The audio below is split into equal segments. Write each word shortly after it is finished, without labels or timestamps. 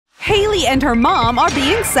Haley and her mom are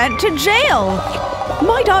being sent to jail.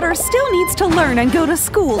 My daughter still needs to learn and go to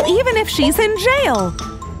school even if she's in jail.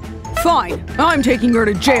 Fine, I'm taking her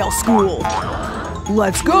to jail school.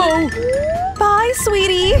 Let's go! Bye,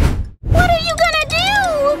 sweetie! What are you gonna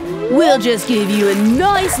do? We'll just give you a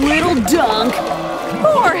nice little dunk.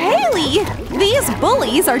 Poor Haley! These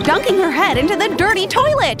bullies are dunking her head into the dirty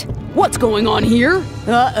toilet! What's going on here?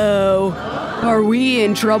 Uh-oh. Are we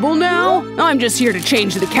in trouble now? I'm just here to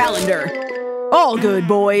change the calendar. All good,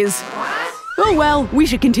 boys. Oh well, we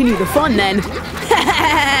should continue the fun then.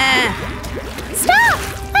 Stop!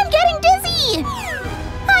 I'm getting dizzy!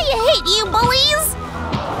 I hate you, bullies!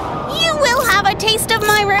 You will have a taste of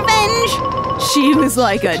my revenge! She was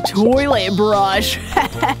like a toilet brush.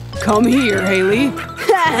 Come here, Haley.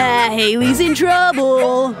 Haley's in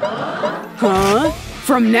trouble. Huh?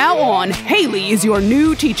 From now on, Haley is your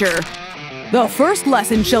new teacher. The first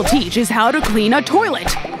lesson she'll teach is how to clean a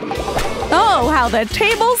toilet. Oh, how the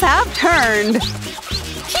tables have turned!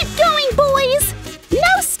 Keep going, boys!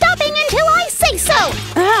 No stopping until I say so!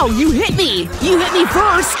 Ow, you hit me! You hit me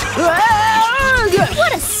first!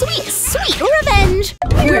 What a sweet, sweet revenge!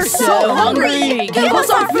 We're so hungry! Give us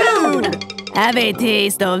our food! Have a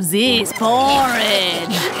taste of this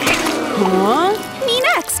porridge. Huh? Me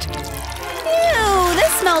next! Ew,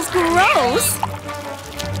 this smells gross!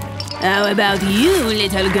 How about you,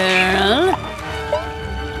 little girl?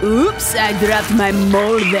 Oops, I dropped my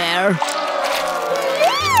mole there.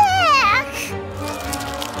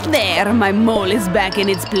 There, my mole is back in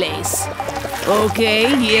its place. Okay,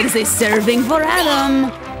 here's a serving for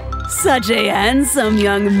Adam. Such a handsome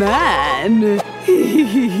young man.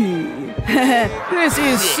 This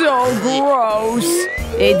is so gross.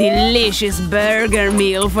 A delicious burger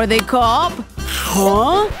meal for the cop.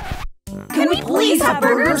 Huh? Can we please have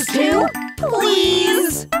burgers too?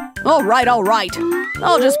 Please! All right.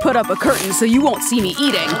 I'll just put up a curtain so you won't see me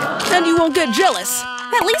eating. And you won't get jealous.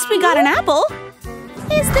 At least we got an apple.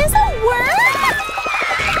 Is this a worm?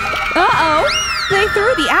 Uh-oh! They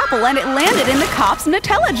threw the apple and it landed in the cop's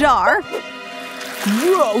Nutella jar.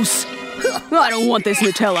 Gross! I don't want this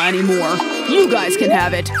Nutella anymore. You guys can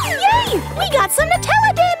have it. Yay! We got some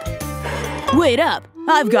Nutella dip! Wait up!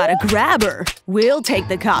 I've got a grabber. We'll take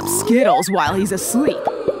the cop's Skittles while he's asleep.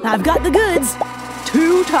 I've got the goods.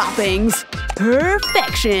 2 toppings.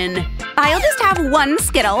 Perfection! I'll just have 1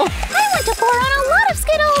 Skittle. I want to pour on a lot of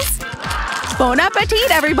Skittles! Bon appetit,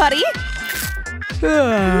 everybody!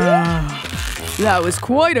 That was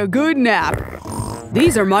quite a good nap.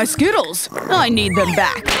 These are my Skittles. I need them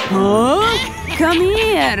back. Huh? Come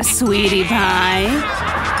here, sweetie pie.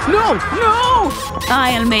 No!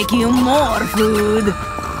 I'll make you more food.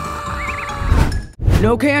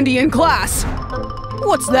 No candy in class.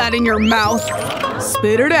 What's that in your mouth?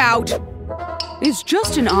 Spit it out. It's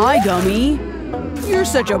just an eye gummy. You're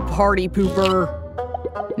such a party pooper.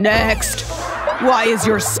 Next. Why is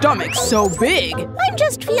your stomach so big? I'm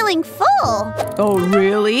just feeling full. Oh,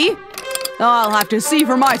 really? I'll have to see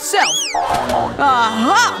for myself.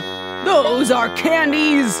 Aha! Those are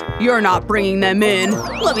candies! You're not bringing them in.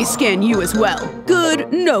 Let me scan you as well.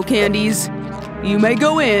 Good, no candies. You may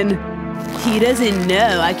go in. He doesn't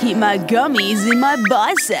know I keep my gummies in my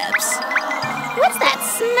biceps. What's that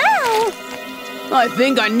smell? I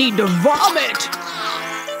think I need to vomit.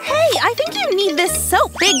 Hey, I think you need this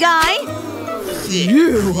soap, big guy.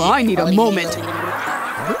 Phew, I need a moment.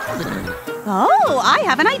 Oh, I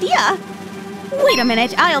have an idea. Wait a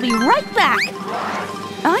minute, I'll be right back.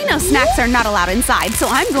 I know snacks are not allowed inside, so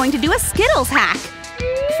I'm going to do a Skittles hack.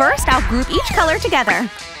 First, I'll group each color together.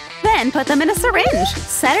 Then put them in a syringe.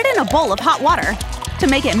 Set it in a bowl of hot water to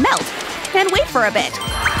make it melt. And wait for a bit.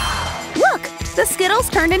 Look, the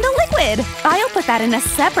Skittles turned into liquid. I'll put that in a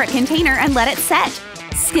separate container and let it set.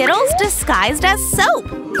 Skittles disguised as soap.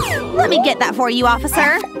 Let me get that for you,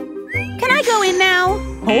 officer. Can I go in now?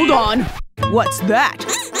 Hold on. What's that?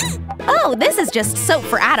 Oh, this is just soap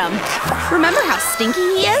for Adam. Remember how stinky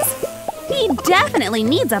he is? He definitely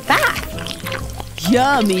needs a bath.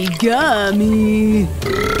 Yummy gummy.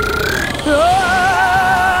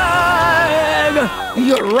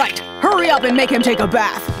 You're right. Hurry up and make him take a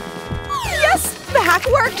bath. Yes, the hack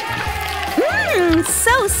worked. Mmm,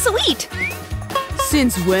 so sweet.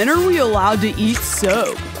 Since when are we allowed to eat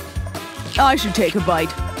soap? I should take a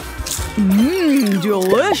bite. Mmm,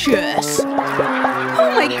 delicious.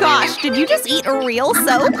 Oh my gosh, did you just eat real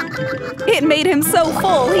soap? It made him so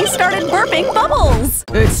full, he started burping bubbles.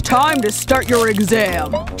 It's time to start your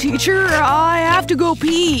exam. Teacher, I have to go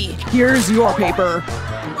pee. Here's your paper.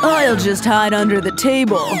 I'll just hide under the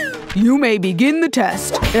table. You may begin the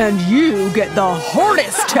test, and you get the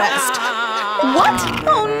hardest test. What?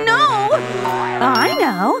 Oh no!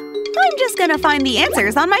 I'm just gonna find the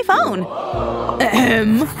answers on my phone.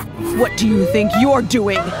 Ahem. What do you think you're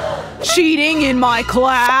doing? Cheating in my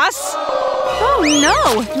class? Oh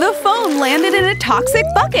no! The phone landed in a toxic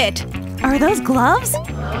bucket! Are those gloves?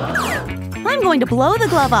 I'm going to blow the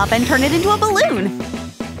glove up and turn it into a balloon.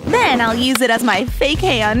 Then I'll use it as my fake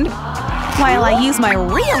hand, while I use my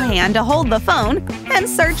real hand to hold the phone and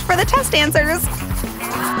search for the test answers.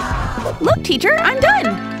 Look, teacher, I'm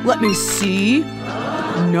done! Let me see.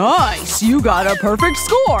 Nice! You got a perfect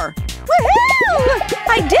score! Woohoo!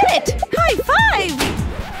 I did it! High five!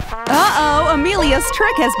 Uh-oh, Amelia's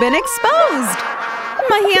trick has been exposed!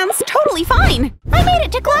 My hand's totally fine! I made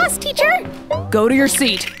it to class, teacher! Go to your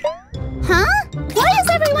seat. Huh? Why is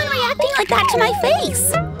everyone reacting like that to my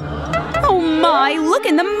face? Oh my, look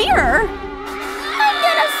in the mirror! I'm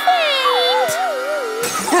gonna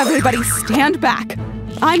faint! Everybody stand back!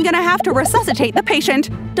 I'm gonna have to resuscitate the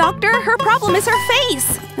patient. Doctor, her problem is her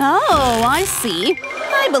face. Oh, I see.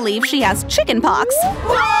 I believe she has chicken pox.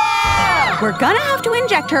 We're gonna have to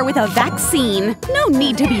inject her with a vaccine. No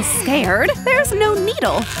need to be scared. There's no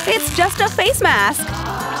needle. It's just a face mask.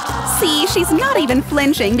 See, she's not even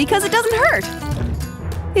flinching because it doesn't hurt.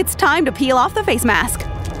 It's time to peel off the face mask.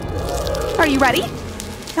 Are you ready?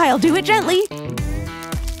 I'll do it gently.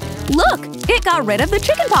 Look, it got rid of the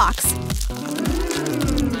chicken pox.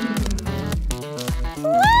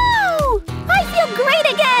 Wow! I feel great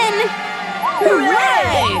again!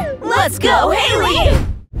 Hooray! Let's go, Haley!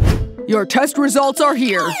 Your test results are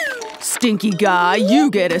here. Stinky guy, you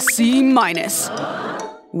get a C-.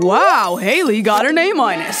 Wow, Haley got an A-.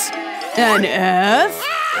 An F?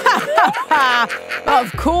 Ha ha ha!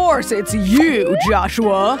 Of course it's you,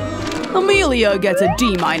 Joshua. Amelia gets a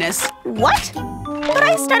D-. What? But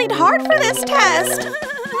I studied hard for this test.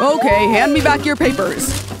 Okay, hand me back your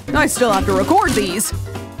papers. I still have to record these.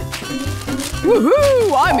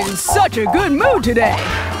 Woohoo! I'm in such a good mood today!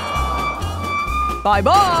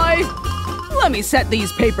 Bye-bye! Let me set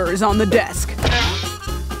these papers on the desk.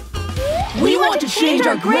 We want to change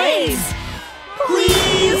our grades!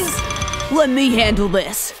 Please! Let me handle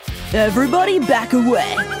this. Everybody back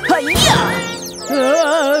away. Hi-ya!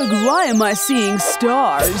 Ugh, why am I seeing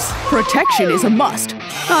stars? Protection is a must.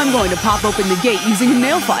 I'm going to pop open the gate using a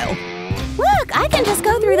nail file. Look, I can just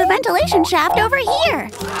go through the ventilation shaft over here.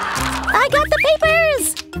 I got the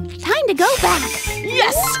papers! Time to go back.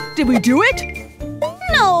 Yes! Did we do it?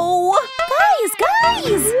 No!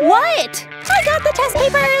 Guys! What? I got the test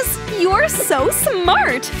papers! You're so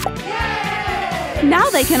smart! Now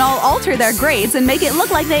they can all alter their grades and make it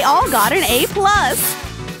look like they all got an A+.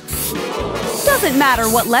 Doesn't matter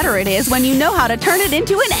what letter it is when you know how to turn it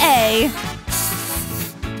into an A.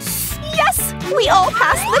 Yes! We all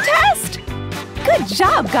passed the test! Good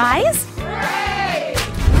job, guys!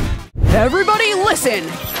 Everybody listen!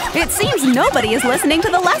 It seems nobody is listening to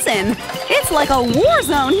the lesson. It's like a war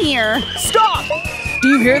zone here. Stop! Do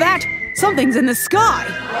you hear that? Something's in the sky.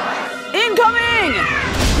 Incoming!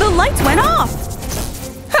 The lights went off.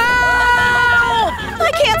 Help!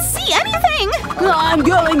 I can't see anything. I'm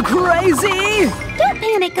going crazy! Don't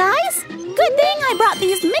panic, guys! Good thing I brought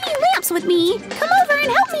these mini lamps with me. Come over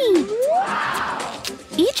and help me.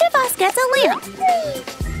 Each of us gets a lamp.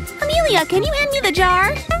 Amelia, can you hand me the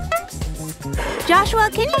jar? Joshua,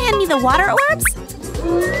 can you hand me the water orbs?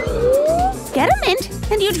 Get a mint,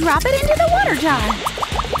 and you drop it into the water jar.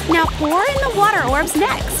 Now pour in the water orbs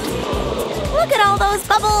next. Look at all those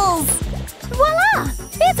bubbles! Voila!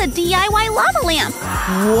 It's a DIY lava lamp!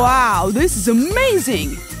 Wow, this is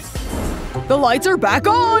amazing! The lights are back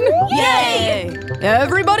on! Yay!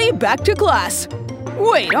 Everybody back to class!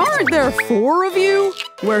 Wait, aren't there 4 of you?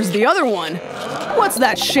 Where's the other one? What's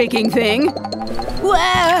that shaking thing?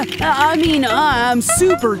 Well, I'm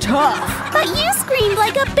super tough. But you screamed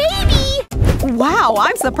like a baby! Wow,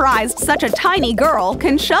 I'm surprised such a tiny girl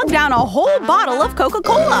can chug down a whole bottle of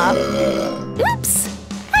Coca-Cola. Oops!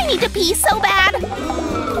 I need to pee so bad!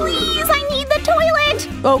 Please, I need the toilet!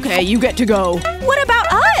 Okay, you get to go. What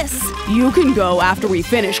about us? You can go after we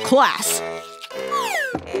finish class.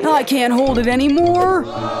 I can't hold it anymore.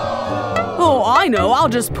 Oh, I know, I'll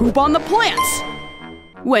just poop on the plants.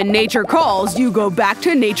 When nature calls, you go back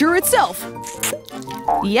to nature itself.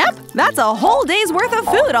 Yep, that's a whole day's worth of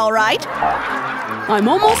food, all right. I'm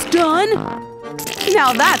almost done.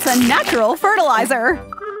 Now that's a natural fertilizer.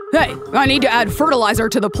 Hey, I need to add fertilizer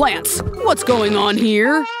to the plants. What's going on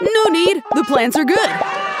here? No need, the plants are good.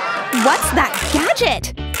 What's that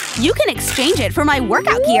gadget? You can exchange it for my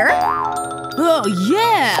workout gear. Oh,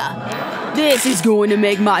 yeah! This is going to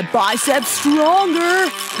make my biceps stronger!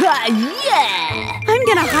 Yeah! I'm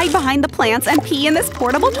gonna hide behind the plants and pee in this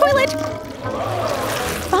portable toilet.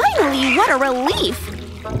 Finally, what a relief!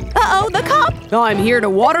 Uh-oh, the cop! I'm here to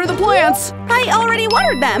water the plants. I already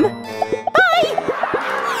watered them! Bye!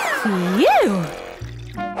 Phew!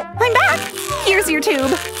 I'm back! Here's your tube.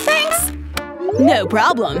 Thanks! No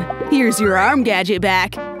problem. Here's your arm gadget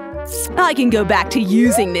back. I can go back to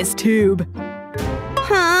using this tube.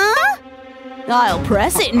 Huh? I'll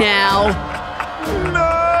press it now.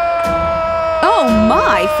 Oh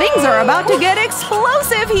my, things are about to get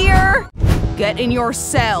explosive here! Get in your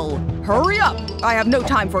cell. Hurry up! I have no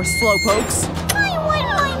time for slowpokes. I want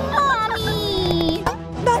my mommy!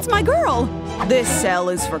 That's my girl! This cell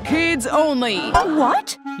is for kids only.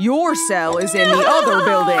 What? Your cell is in the other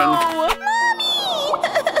building.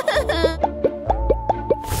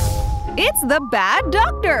 It's the bad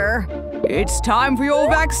doctor! It's time for your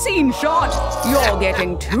vaccine shot. You're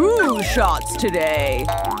getting 2 shots today.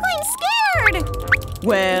 I'm scared!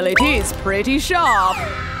 Well, it is pretty sharp.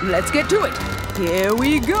 Let's get to it. Here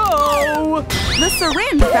we go! The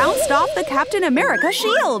syringe bounced off the Captain America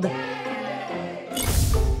shield!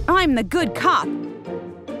 I'm the good cop.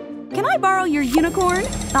 Can I borrow your unicorn?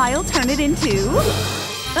 I'll turn it into…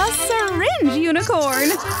 a syringe unicorn!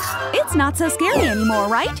 It's not so scary anymore,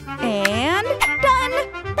 right? And… done!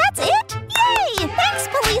 That's it? Yay! Thanks,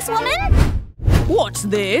 policewoman! What's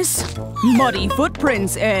this? Muddy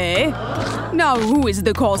footprints, eh? Now who is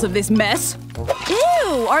the cause of this mess?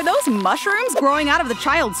 Ew! Are those mushrooms growing out of the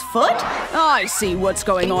child's foot? I see what's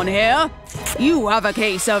going on here. You have a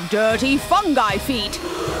case of dirty fungi feet.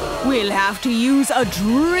 We'll have to use a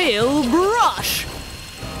drill brush.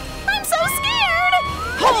 I'm so scared!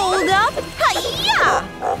 Hold up! Hi-ya!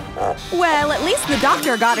 Well, at least the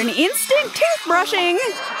doctor got an instant toothbrushing!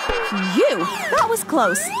 Phew! That was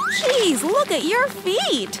close. Jeez, look at your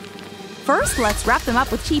feet! First, let's wrap them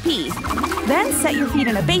up with TP. Then set your feet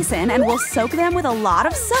in a basin and we'll soak them with a lot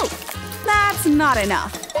of soap. That's not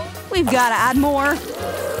enough. We've gotta add more.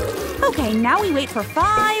 Okay, now we wait for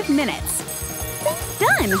 5 minutes.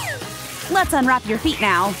 Done! Let's unwrap your feet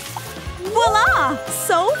now. Voila!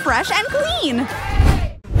 So fresh and clean!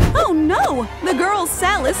 Oh no! The girl's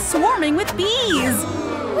cell is swarming with bees!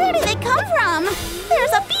 Where did they come from?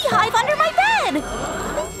 There's a beehive under my bed!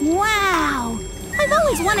 Wow! I've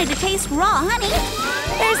always wanted to taste raw honey.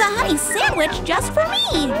 There's a honey sandwich just for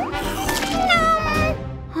me. Nom!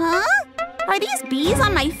 Huh? Are these bees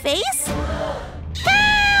on my face?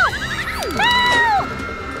 Help! Help!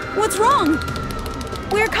 What's wrong?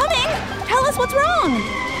 We're coming! Tell us what's wrong!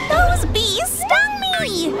 Those bees stung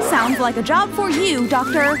me! Sounds like a job for you,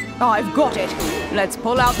 Doctor. I've got it. Let's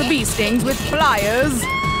pull out the bee stings with pliers.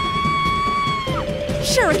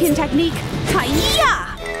 Shuriken technique.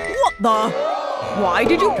 Hi-ya! What the? Why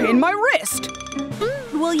did you pin my wrist?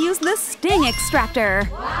 We'll use the sting extractor.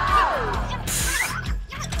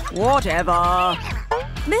 Whatever.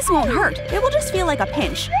 This won't hurt. It will just feel like a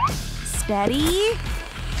pinch. Steady.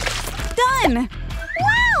 Done!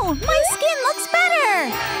 Wow! My skin looks better!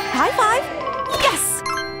 High five! Yes!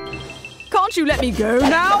 Can't you let me go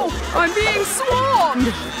now? I'm being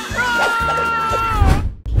swarmed!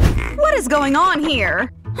 What is going on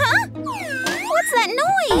here? Huh? What's that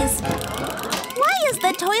noise? Why is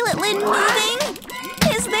the toilet lid moving?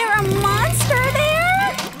 Is there a monster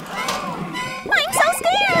there? I'm so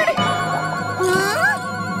scared!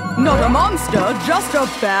 Huh? Not a monster, just a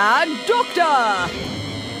bad doctor!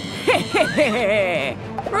 Hehehe!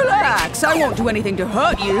 Relax, I won't do anything to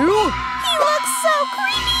hurt you! He looks so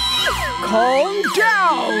creepy! Calm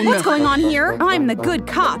down! What's going on here? I'm the good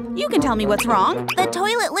cop. You can tell me what's wrong. The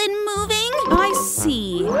toilet lid moving? I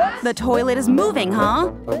see. The toilet is moving,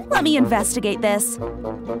 huh? Let me investigate this.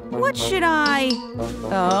 What should I…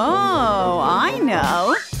 Oh, I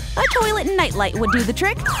know. A toilet nightlight would do the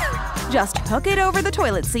trick. Just hook it over the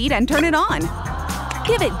toilet seat and turn it on.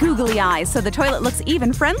 Give it googly eyes so the toilet looks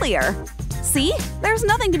even friendlier. See? There's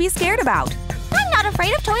nothing to be scared about. I'm not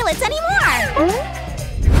afraid of toilets anymore!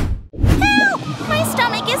 Help! My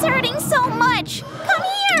stomach is hurting so much! Come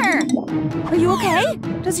here! Are you okay?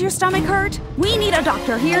 Does your stomach hurt? We need a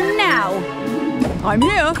doctor here now. I'm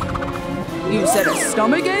here. You said a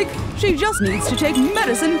stomach ache? She just needs to take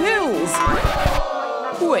medicine pills.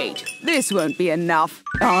 Wait, this won't be enough.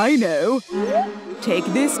 I know. Take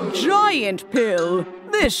this giant pill.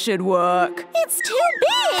 This should work. It's too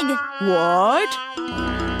big! What?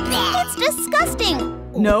 It's disgusting!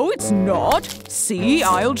 No, it's not. See,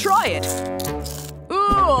 I'll try it.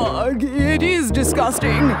 Ugh, it is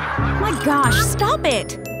disgusting. My gosh, stop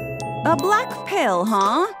it! A black pill,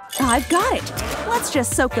 huh? I've got it. Let's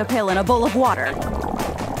just soak the pill in a bowl of water.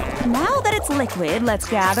 Now that it's liquid, let's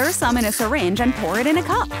gather some in a syringe and pour it in a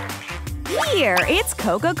cup. Here, it's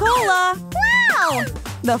Coca-Cola. Wow!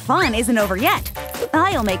 The fun isn't over yet.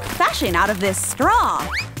 I'll make fashion out of this straw.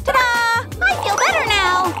 Ta-da! I feel better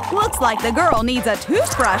now! Looks like the girl needs a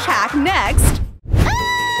toothbrush hack next.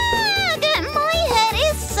 My head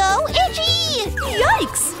is so itchy!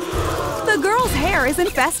 Yikes! The girl's hair is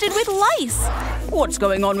infested with lice. What's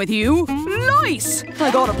going on with you? Lice!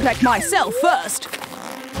 I gotta protect myself first.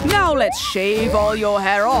 Now let's shave all your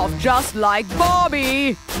hair off just like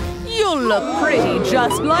Barbie. You'll look pretty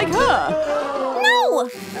just like her. No!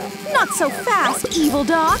 Not so fast, evil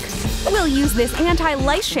doc. We'll use this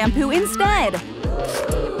anti-lice shampoo instead.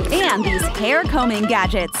 And these hair combing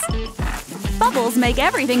gadgets. Bubbles make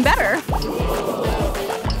everything better.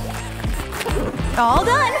 All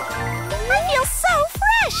done! I feel so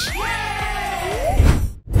fresh!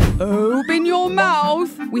 Open your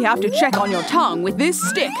mouth. We have to check on your tongue with this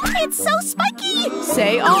stick. It's so spiky!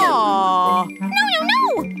 Say ah.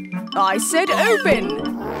 No! I said open.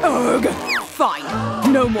 Ugh. Fine.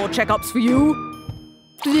 No more checkups for you.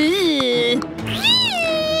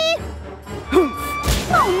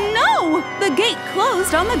 Oh no! The gate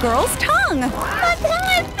closed on the girl's tongue!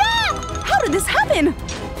 How did this happen?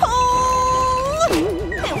 Oh!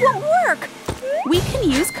 It won't work! We can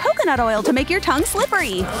use coconut oil to make your tongue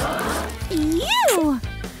slippery. Ew!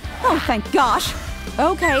 Oh, thank gosh.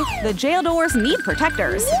 Okay, the jail doors need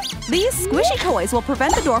protectors. These squishy toys will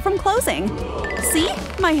prevent the door from closing. See?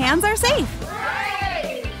 My hands are safe.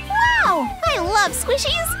 Wow! I love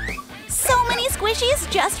squishies! So many squishies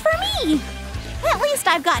just for me! At least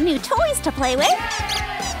I've got new toys to play with.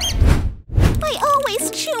 I always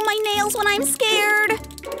chew my nails when I'm scared.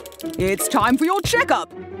 It's time for your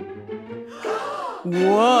checkup.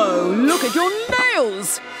 Whoa, look at your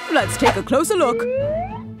nails. Let's take a closer look.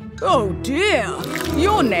 Oh dear,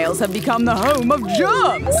 your nails have become the home of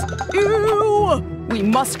germs. Ew! We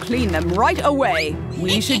must clean them right away.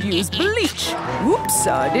 We should use bleach. Oops,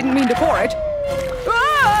 I didn't mean to pour it.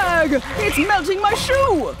 Ugh! It's melting my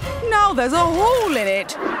shoe! Now there's a hole in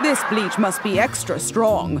it. This bleach must be extra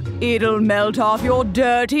strong. It'll melt off your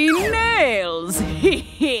dirty nails.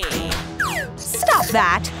 Hee. Stop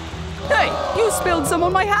that! Hey, you spilled some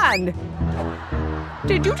on my hand.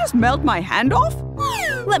 Did you just melt my hand off?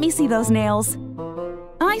 Let me see those nails.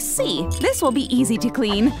 I see. This will be easy to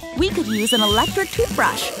clean. We could use an electric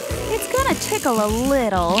toothbrush. It's gonna tickle a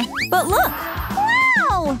little. But look!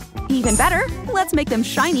 Wow! Even better, let's make them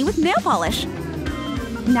shiny with nail polish.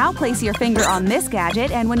 Now place your finger on this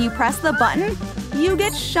gadget, and when you press the button, you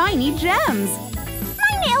get shiny gems.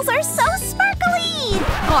 My nails are so sparkly!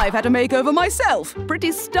 I've had a makeover myself.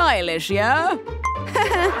 Pretty stylish, yeah?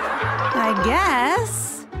 I guess.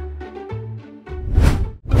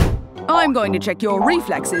 I'm going to check your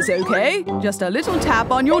reflexes, okay? Just a little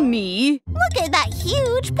tap on your knee. Look at that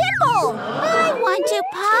huge pimple! I want to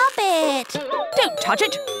pop it! Don't touch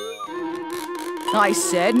it! I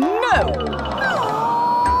said no!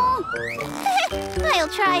 I'll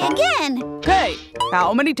try again! Hey,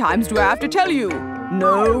 how many times do I have to tell you?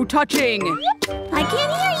 No touching! I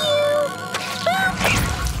can't hear you!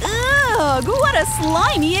 Ugh, what a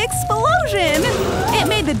slimy explosion! It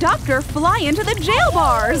made the doctor fly into the jail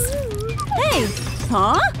bars! Hey,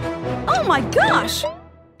 huh? Oh my gosh!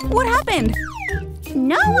 What happened?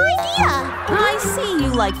 No idea! I see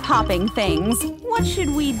you like popping things. What should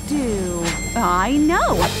we do? I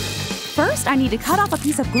know! First, I need to cut off a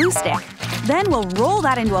piece of glue stick. Then we'll roll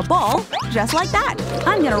that into a ball, just like that.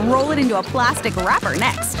 I'm gonna roll it into a plastic wrapper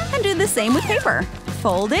next, and do the same with paper.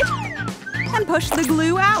 Fold it, and push the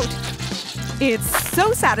glue out. It's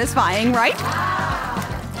so satisfying, right?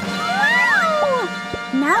 Wow!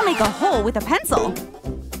 Now make a hole with a pencil.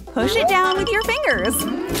 Push it down with your fingers.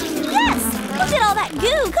 Yes! Look at all that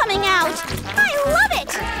goo coming out! I love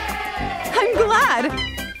it! I'm glad.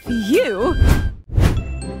 You.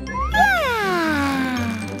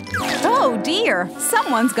 Oh dear,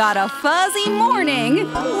 someone's got a fuzzy morning.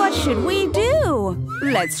 What should we do?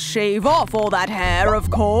 Let's shave off all that hair,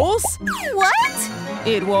 of course. What?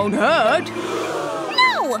 It won't hurt.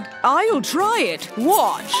 No! I'll try it.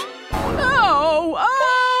 Watch. Oh,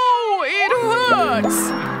 it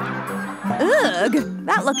hurts. Ugh,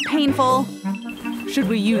 that looked painful. Should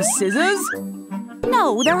we use scissors?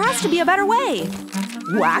 No, there has to be a better way.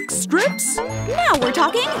 Wax strips? Now we're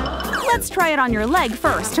talking. Let's try it on your leg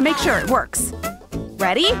first to make sure it works.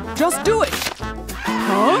 Ready? Just do it.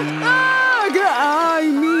 Huh? Ugh, I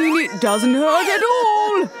mean, it doesn't hurt at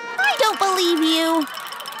all. I don't believe you.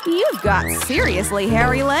 You've got seriously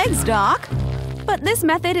hairy legs, Doc. But this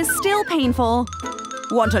method is still painful.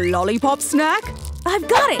 Want a lollipop snack? I've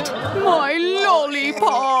got it! My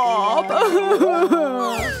lollipop!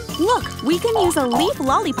 Look, we can use a leaf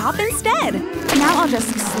lollipop instead. Now I'll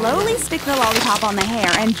just slowly stick the lollipop on the hair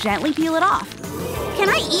and gently peel it off. Can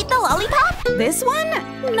I eat the lollipop? This one?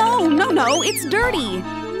 No, it's dirty.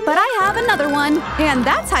 But I have another one. And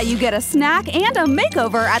that's how you get a snack and a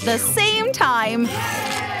makeover at the same time.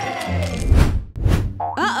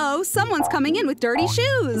 Uh-oh, someone's coming in with dirty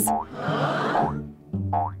shoes. Not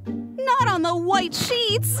on the white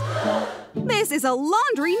sheets. This is a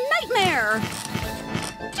laundry nightmare.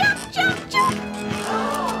 Jump, jump, jump!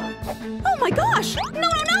 Oh my gosh! No!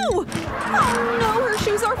 Oh no, her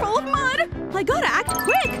shoes are full of mud! I gotta act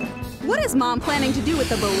quick! What is Mom planning to do with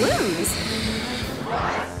the balloons?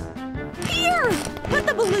 Here! Put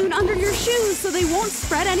the balloon under your shoes so they won't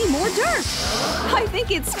spread any more dirt! I think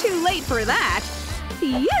it's too late for that.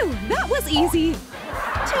 Phew, that was easy.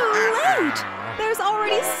 Too late! There's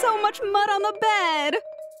already so much mud on the bed.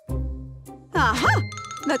 Aha!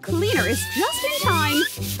 The cleaner is just in time.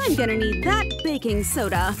 I'm gonna need that baking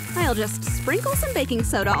soda. I'll just sprinkle some baking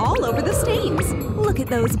soda all over the stains. Look at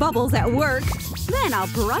those bubbles at work. Then I'll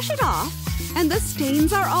brush it off, and the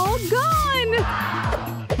stains are all gone.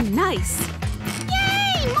 Nice.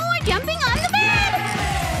 Yay! More jumping on the bed!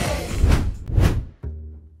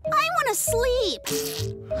 I want to sleep.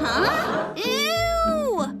 Huh?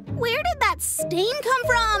 Ew! Where did that stain come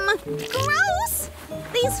from? Gross!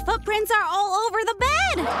 These footprints are all over the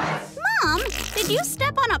bed! Mom, did you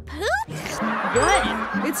step on a poop?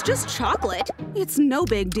 What? It's just chocolate. It's no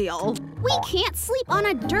big deal. We can't sleep on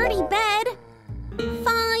a dirty bed.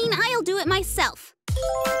 Fine, I'll do it myself.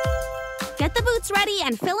 Get the boots ready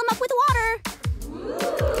and fill them up with water.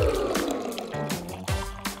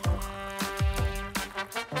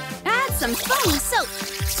 Add some foamy soap,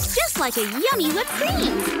 just like a yummy whipped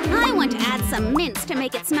cream. I want to add some mints to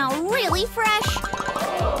make it smell really fresh.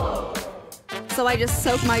 So I just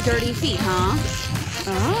soak my dirty feet, huh?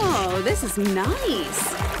 Oh, this is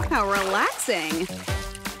nice. How relaxing.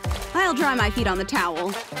 I'll dry my feet on the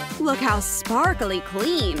towel. Look how sparkly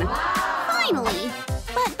clean. Finally!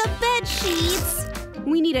 But the bed sheets…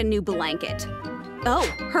 We need a new blanket. Oh,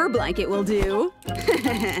 her blanket will do.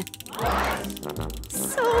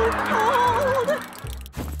 So cold.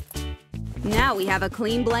 Now we have a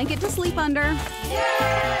clean blanket to sleep under.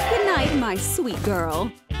 Good night, my sweet girl.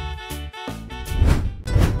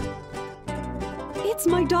 It's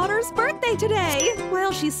my daughter's birthday today!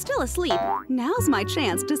 While she's still asleep, now's my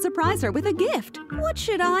chance to surprise her with a gift. What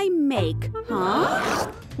should I make? Huh?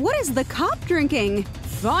 What is the cop drinking?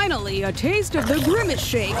 Finally, a taste of the Grimace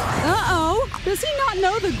Shake. Uh-oh! Does he not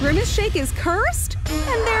know the Grimace Shake is cursed?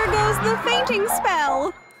 And there goes the fainting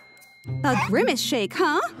spell! A Grimace Shake,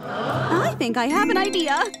 huh? I think I have an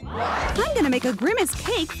idea. I'm gonna make a Grimace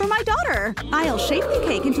cake for my daughter. I'll shape the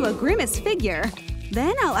cake into a Grimace figure.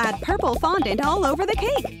 Then I'll add purple fondant all over the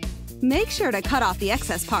cake. Make sure to cut off the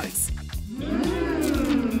excess parts.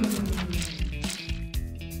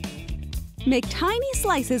 Make tiny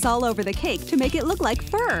slices all over the cake to make it look like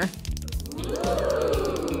fur.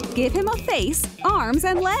 Give him a face, arms,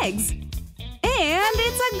 and legs. And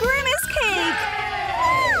it's a Grimace cake!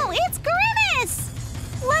 Wow, it's Grimace!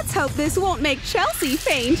 Let's hope this won't make Chelsea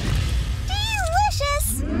faint.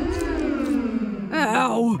 Delicious!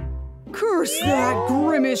 Ow! Curse that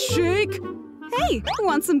Grimace Shake! Hey,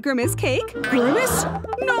 want some Grimace cake? Grimace?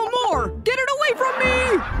 No more! Get it away from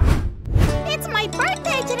me! It's my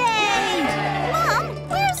birthday today! Mom,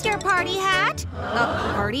 where's your party hat?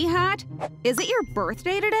 A party hat? Is it your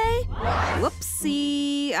birthday today?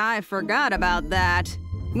 Whoopsie, I forgot about that.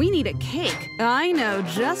 We need a cake. I know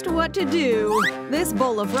just what to do. This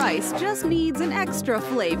bowl of rice just needs an extra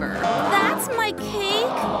flavor. That's my cake?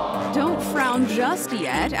 Don't frown just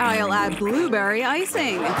yet. I'll add blueberry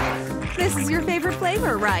icing. This is your favorite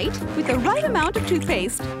flavor, right? With the right amount of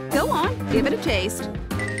toothpaste. Go on, give it a taste.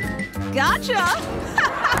 Gotcha!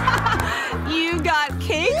 You got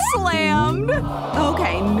cake slammed!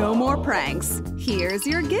 Okay, no more pranks. Here's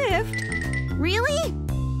your gift. Really?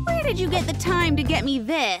 Where did you get the time to get me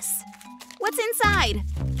this? What's inside?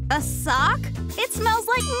 A sock? It smells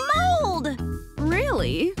like mold!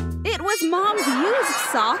 Really? It was Mom's used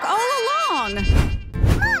sock all along!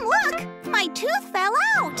 Mom, look! My tooth fell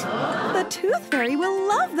out! The tooth fairy will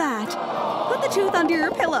love that! Put the tooth under your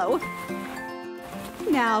pillow.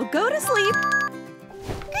 Now go to sleep.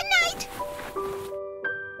 Good night!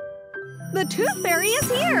 The tooth fairy is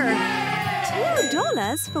here!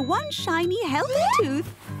 $2 for one shiny, healthy tooth.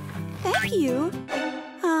 Thank you.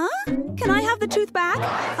 Huh? Can I have the tooth back?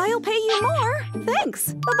 I'll pay you more.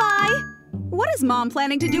 Thanks. Bye-bye. What is Mom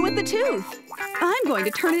planning to do with the tooth? I'm going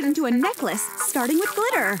to turn it into a necklace, starting with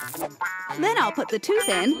glitter. Then I'll put the tooth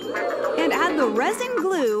in and add the resin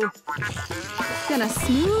glue. Gonna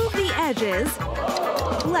smooth the edges,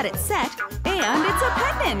 let it set, and it's a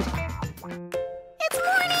pendant. It's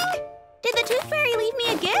morning! Did the Tooth Fairy leave me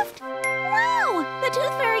a gift? Wow! The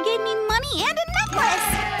Tooth Fairy gave me money and a necklace!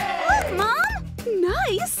 Look, Mom!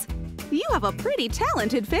 Nice! You have a pretty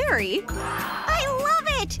talented fairy. I love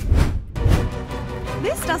it!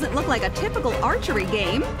 This doesn't look like a typical archery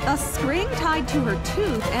game. A string tied to her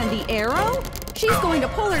tooth and the arrow? She's going to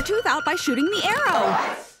pull her tooth out by shooting the arrow.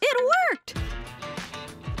 It worked!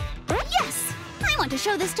 Yes! I want to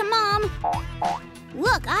show this to Mom.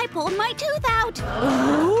 Look, I pulled my tooth out.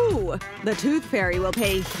 Ooh! The Tooth Fairy will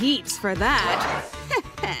pay heaps for that.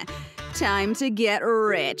 Time to get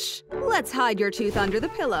rich. Let's hide your tooth under the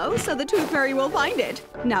pillow so the Tooth Fairy will find it.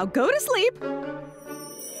 Now go to sleep.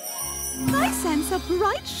 I sense a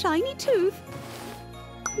bright, shiny tooth.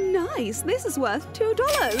 Nice, this is worth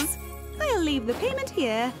 $2. I'll leave the payment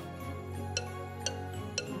here.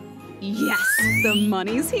 Yes, the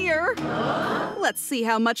money's here. Let's see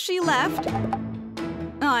how much she left.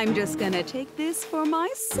 I'm just gonna take this for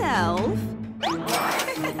myself.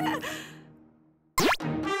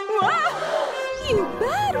 You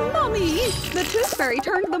bad mommy! The Tooth Fairy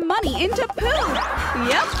turned the money into poo!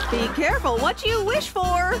 Yep, be careful what you wish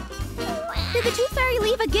for! Did the Tooth Fairy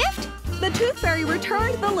leave a gift? The Tooth Fairy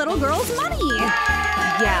returned the little girl's money!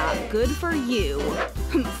 Yeah, good for you.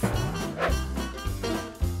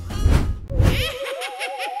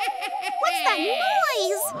 What's that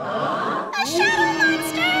noise? A shadow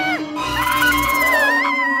monster!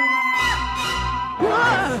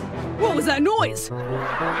 What was that noise?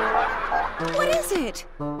 What is it?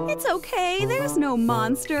 It's okay, there's no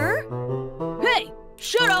monster. Hey!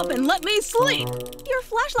 Shut up and let me sleep! Your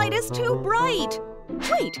flashlight is too bright.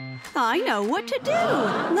 Wait, I know what to do.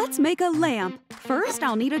 Let's make a lamp. First,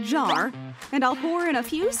 I'll need a jar, and I'll pour in a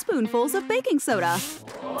few spoonfuls of baking soda.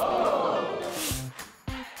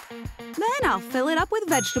 Then I'll fill it up with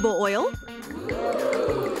vegetable oil.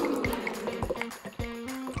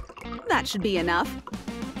 That should be enough.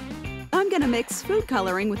 I'm gonna mix food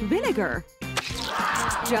coloring with vinegar.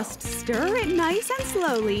 Just stir it nice and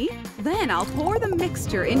slowly. Then I'll pour the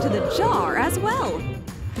mixture into the jar as well.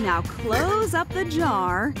 Now close up the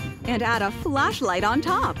jar and add a flashlight on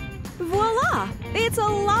top. Voila! It's a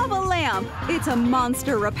lava lamp! It's a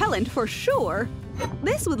monster repellent for sure.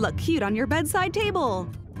 This would look cute on your bedside table.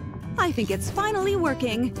 I think it's finally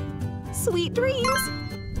working. Sweet dreams!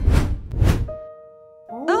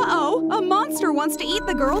 Uh-oh! A monster wants to eat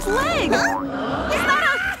the girl's leg! Huh? Is that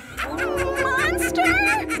a monster?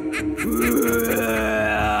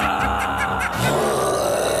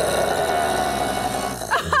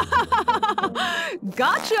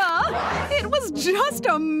 Gotcha! It was just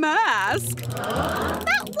a mask!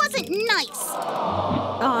 That wasn't nice!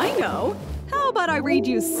 I know. How about I read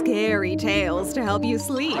you scary tales to help you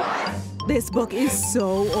sleep? This book is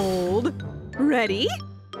so old. Ready?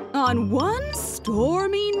 On one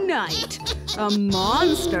stormy night, a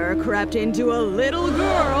monster crept into a little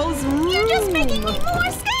girl's room. You're just making me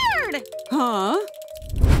more scared! Huh?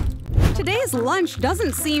 Today's lunch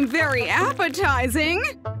doesn't seem very appetizing.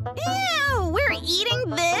 Ew! We're eating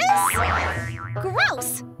this?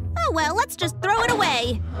 Gross! Oh well, let's just throw it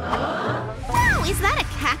away. Oh, is that a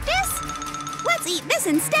cactus? Let's eat this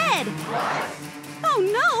instead. Oh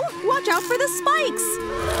no! Watch out for the spikes!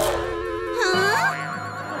 Huh?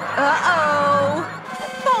 Uh-oh!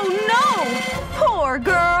 Oh no! Poor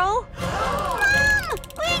girl! Mom!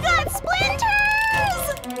 We got splinters!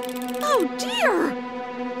 Oh dear!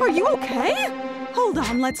 Are you okay? Hold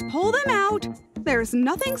on, let's pull them out. There's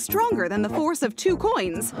nothing stronger than the force of 2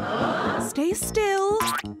 coins. Stay still.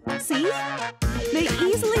 See? They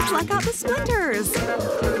easily pluck out the splinters.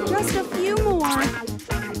 Just a few more.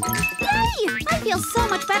 Yay! I feel so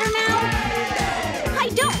much better now. I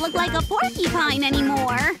don't look like a porcupine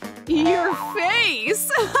anymore. Your face!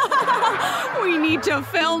 We need to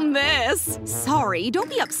film this. Sorry, don't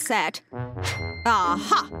be upset.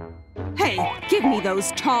 Aha! Hey, give me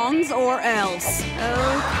those tongs or else.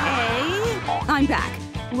 Okay. I'm back.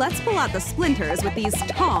 Let's pull out the splinters with these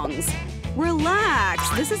tongs. Relax,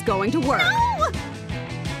 this is going to work. No!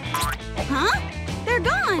 Huh? They're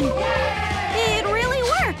gone. It really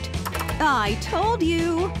worked. I told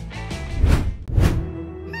you.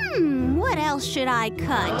 What else should I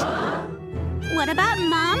cut? What about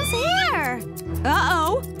Mom's hair?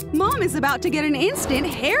 Uh-oh! Mom is about to get an instant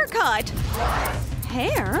haircut!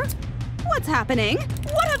 Hair? What's happening?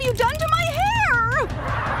 What have you done to my hair?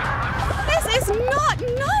 This is not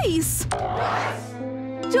nice!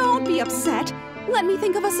 Don't be upset. Let me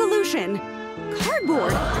think of a solution.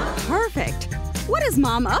 Cardboard! Perfect! What is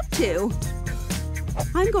Mom up to?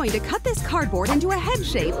 I'm going to cut this cardboard into a head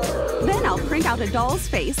shape. Then I'll print out a doll's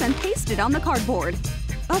face and paste it on the cardboard.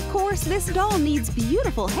 Of course, this doll needs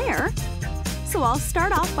beautiful hair. So I'll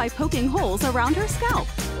start off by poking holes around her scalp.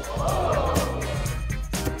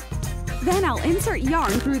 Then I'll insert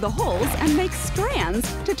yarn through the holes and make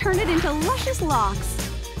strands to turn it into luscious locks.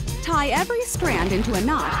 Tie every strand into a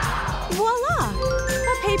knot. Voila!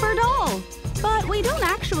 A paper doll! But we don't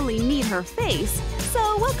actually need her face,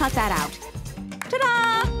 so we'll cut that out.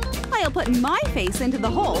 Ta-da! I'll put my face into the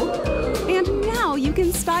hole. And now you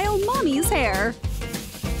can style Mommy's hair.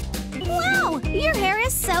 Wow! Your hair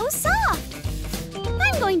is so soft!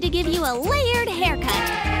 I'm going to give you a layered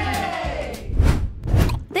haircut.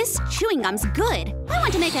 This chewing gum's good. I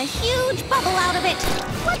want to make a huge bubble out of it.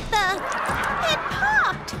 What the? It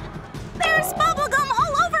popped! There's bubble gum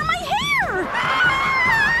all over my hair!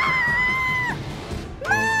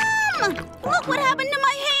 Mom! Look what happened to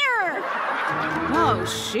my hair! Oh,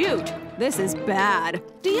 shoot. This is bad.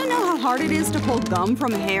 Do you know how hard it is to pull gum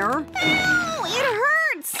from hair? Ow! It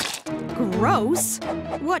hurts! Gross.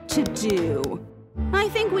 What to do? I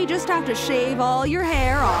think we just have to shave all your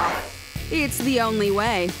hair off. It's the only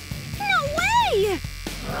way. No way!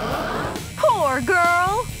 Poor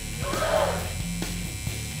girl!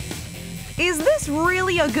 Is this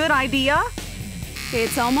really a good idea?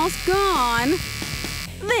 It's almost gone.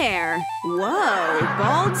 There. Whoa,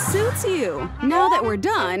 bald suits you. Now that we're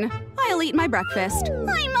done, I'll eat my breakfast.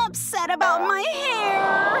 I'm upset about my hair.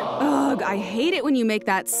 Ugh, I hate it when you make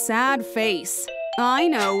that sad face. I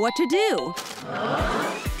know what to do.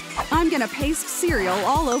 I'm gonna paste cereal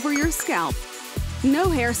all over your scalp. No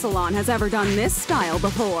hair salon has ever done this style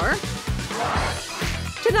before.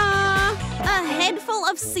 Ta-da! A head full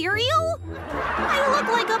of cereal? I look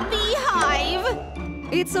like a beehive.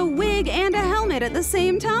 It's a wig and a helmet at the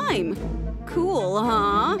same time. Cool,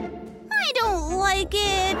 huh? I don't like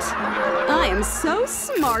it. I am so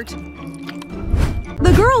smart.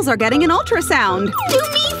 The girls are getting an ultrasound. Do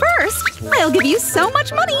me first. I'll give you so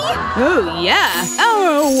much money! Oh, yeah.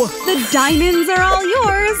 Oh! The diamonds are all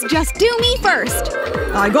yours! Just do me first!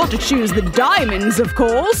 I got to choose the diamonds, of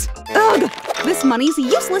course. Ugh! This money's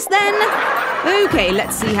useless then! Okay,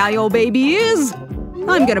 let's see how your baby is.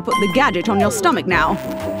 I'm gonna put the gadget on your stomach now.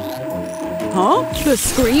 Huh? The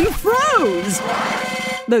screen froze!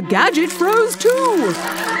 The gadget froze too!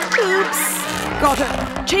 Oops!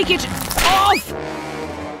 Gotta take it off!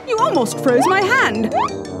 You almost froze my hand!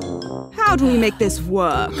 How do we make this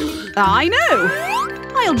work? I know!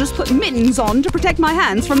 I'll just put mittens on to protect my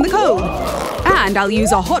hands from the cold. And I'll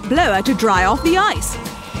use a hot blower to dry off the ice.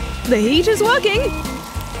 The heat is working!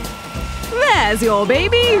 There's your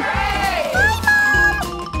baby! Hi,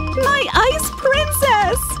 Mom! My ice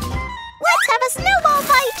princess! Let's have a snowball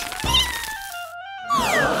fight!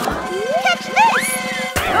 Catch this!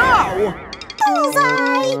 Ow!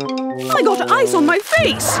 Bullseye! I got ice on my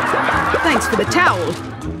face! Thanks for the towel.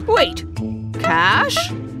 Wait, cash?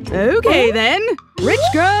 Okay then. Rich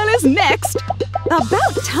girl is next.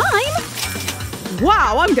 About time!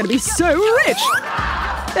 Wow, I'm gonna be so rich!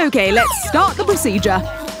 Okay, let's start the procedure.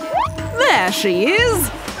 There she is!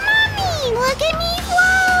 Mommy, look at me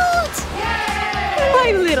float!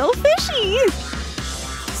 My little fishy!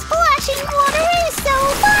 Splashing water is so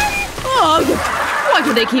fun! Ugh! Why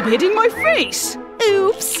do they keep hitting my face?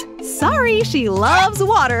 Oops! Sorry, she loves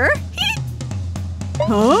water!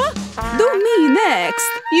 Huh? Do me next!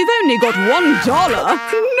 You've only got $1!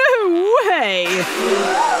 No way!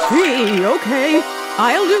 Gee, okay.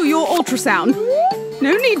 I'll do your ultrasound.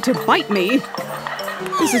 No need to bite me.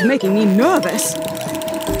 This is making me nervous.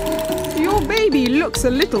 Your baby looks a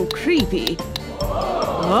little creepy.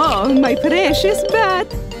 Oh, my precious bat.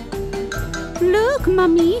 Look,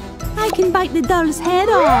 Mummy! I can bite the doll's head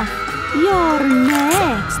off! You're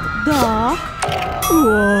next, Doc!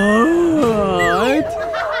 What?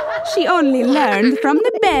 She only learned from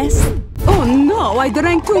the best. Oh no, I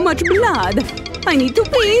drank too much blood. I need to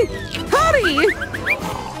pee. Hurry!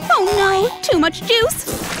 Oh no! Too much juice!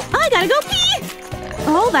 I gotta go pee!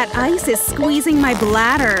 All that ice is squeezing my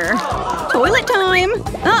bladder. Toilet time!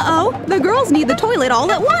 Uh-oh! The girls need the toilet all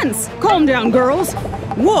at once! Calm down, girls.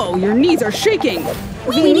 Whoa, your knees are shaking.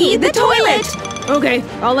 We need the toilet! Okay,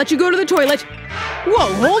 I'll let you go to the toilet.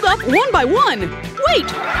 Whoa, hold up, one by one.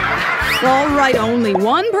 Wait! All right, only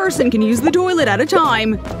one person can use the toilet at a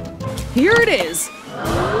time. Here it is.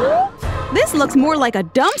 This looks more like a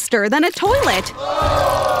dumpster than a toilet.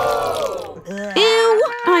 Ew!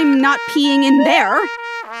 I'm not peeing in there.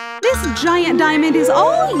 This giant diamond is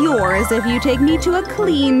all yours if you take me to a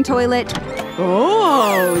clean toilet.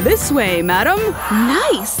 Oh, this way, madam.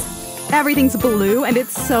 Nice! Everything's blue and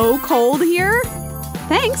it's so cold here.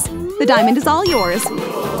 Thanks. The diamond is all yours.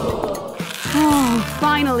 Oh,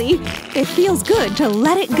 finally. It feels good to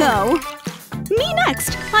let it go. Me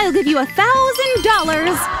next. I'll give you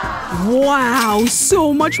 $1,000. Wow,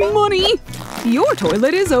 so much money! Your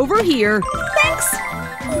toilet is over here. Thanks!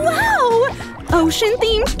 Wow!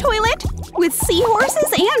 Ocean-themed toilet with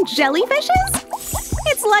seahorses and jellyfishes?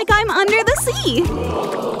 It's like I'm under the sea.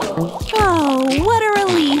 Oh, what a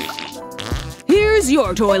relief. Here's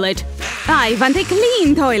your toilet. I want a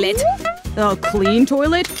clean toilet. A clean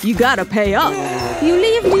toilet? You gotta pay up. You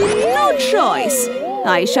leave me no choice.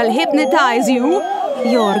 I shall hypnotize you.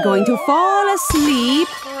 You're going to fall asleep.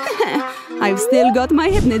 I've still got my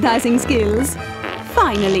hypnotizing skills.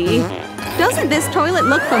 Finally. Doesn't this toilet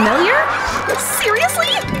look familiar?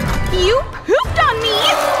 Seriously? You pooped on me!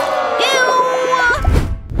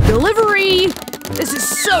 Ew! Delivery! This is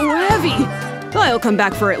so heavy. I'll come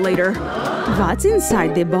back for it later. What's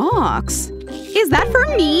inside the box? Is that for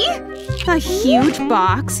me? A huge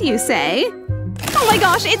box, you say? Oh my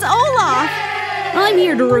gosh, it's Olaf! I'm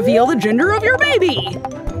here to reveal the gender of your baby.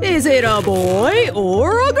 Is it a boy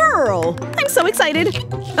or a girl? I'm so excited.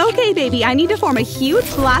 Okay, baby, I need to form a huge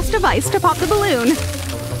blast of ice to pop the balloon.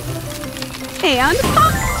 And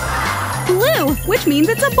pop! Blue, which means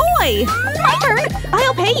it's a boy. My turn.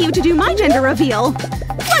 I'll pay you to do my gender reveal.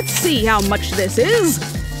 Let's see how much this is.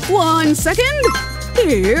 1 second.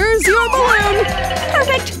 Here's your balloon.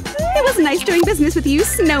 Perfect. It was nice doing business with you,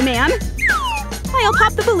 snowman. I'll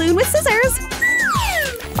pop the balloon with scissors.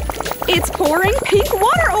 It's pouring pink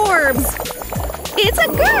water orbs. It's a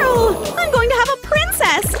girl. I'm going to have a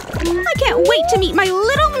princess. I can't wait to meet my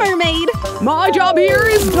little mermaid. My job here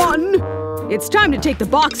is done. It's time to take the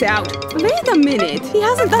box out. Wait a minute. He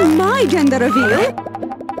hasn't done my gender reveal.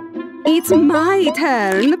 It's my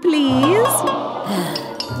turn, please.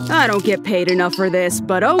 I don't get paid enough for this,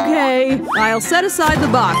 but okay. I'll set aside the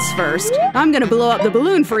box first. I'm gonna blow up the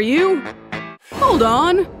balloon for you. Hold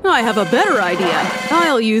on. I have a better idea.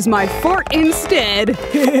 I'll use my fart instead.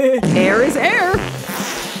 Air is air.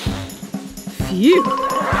 Phew.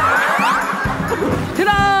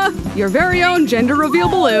 Ta-da! Your very own gender reveal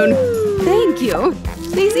balloon. Thank you.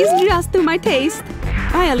 This is just to my taste.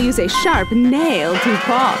 I'll use a sharp nail to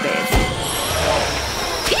pop it.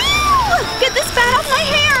 Ew! Get this bat off my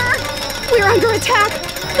hair! We're under attack!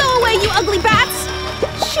 Go away, you ugly bats!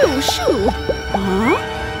 Shoo, shoo! Huh?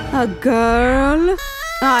 A girl?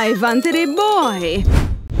 I wanted a boy.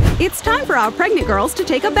 It's time for our pregnant girls to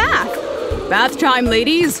take a bath. Bath time,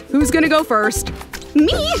 ladies. Who's gonna go first?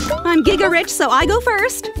 Me! I'm giga rich, so I go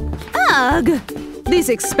first. Ugh! This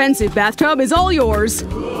expensive bathtub is all yours.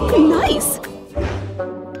 Nice!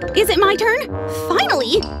 Is it my turn?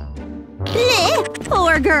 Finally! Blech,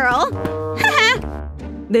 poor girl. Haha!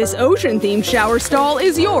 This ocean-themed shower stall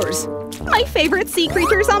is yours. My favorite sea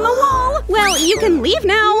creatures on the wall! Well, you can leave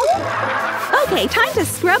now! Okay, time to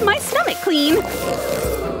scrub my stomach clean.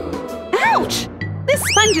 Ouch! This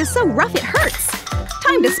sponge is so rough it hurts.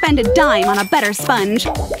 Time to spend a dime on a better sponge.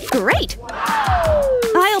 Great!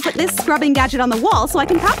 I'll put this scrubbing gadget on the wall so I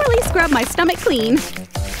can properly scrub my stomach clean.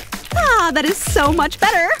 Ah, that is so much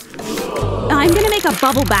better! I'm gonna make a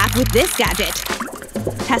bubble bath with this gadget.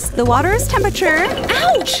 Test the water's temperature.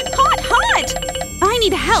 Ouch! Hot, hot! I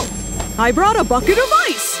need help. I brought a bucket of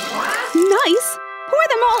ice! Nice! Pour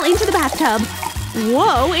them all into the bathtub.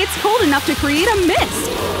 Whoa, it's cold enough to create a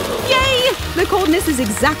mist! Yay! The coldness is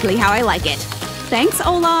exactly how I like it. Thanks,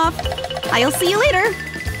 Olaf. I'll see you later.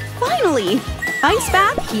 Finally! Ice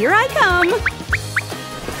bath, here I come!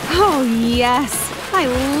 Oh, yes! I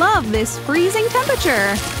love this freezing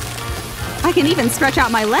temperature. I can even stretch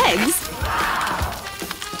out my legs.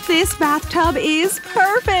 This bathtub is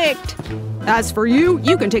perfect! As for you,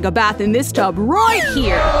 you can take a bath in this tub right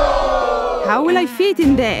here. How will I fit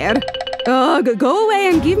in there? Ugh, go away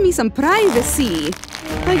and give me some privacy.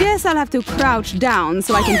 I guess I'll have to crouch down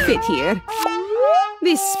so I can fit here.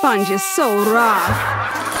 This sponge is so rough.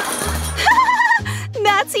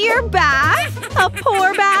 That's your bath? A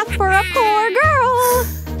poor bath for a poor girl.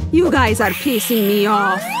 You guys are pissing me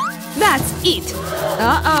off. That's it.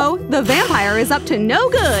 Uh-oh, the vampire is up to no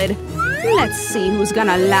good. Let's see who's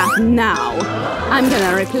gonna laugh now. I'm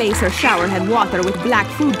gonna replace her showerhead water with black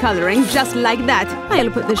food coloring just like that.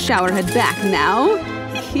 I'll put the showerhead back now.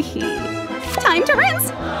 Time to rinse.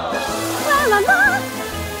 La la la.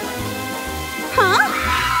 Huh?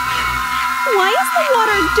 Why is the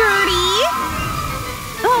water dirty?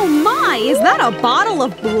 Oh my, is that a bottle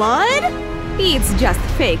of blood? It's just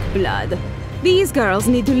fake blood. These girls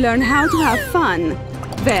need to learn how to have fun.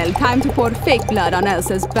 Well, time to pour fake blood on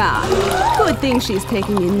Elsa's back. Good thing she's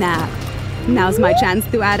taking a nap. Now's my chance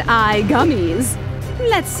to add eye gummies.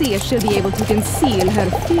 Let's see if she'll be able to conceal her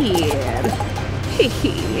fear.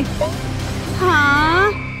 Hee.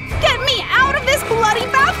 Huh? Get me out of this bloody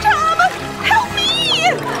bathtub! Help me!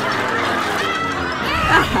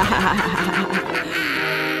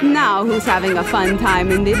 Now who's having a fun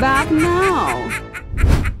time in the bath now?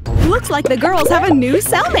 Looks like the girls have a new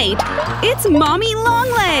cellmate. It's Mommy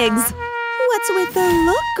Longlegs. What's with the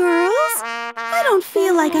look, girls? I don't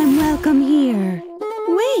feel like I'm welcome here.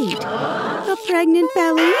 Wait, a pregnant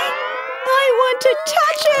belly? I want to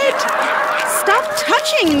touch it! Stop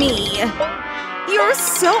touching me! You're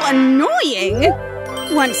so annoying!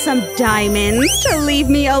 Want some diamonds to leave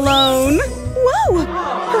me alone? Whoa!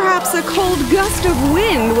 Perhaps a cold gust of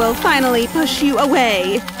wind will finally push you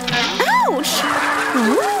away. Ouch!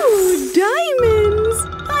 Ooh, diamonds!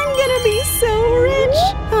 I'm gonna be so rich!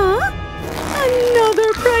 Huh?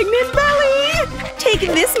 Another pregnant belly! Take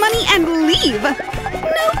this money and leave!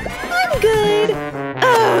 Nope, I'm good.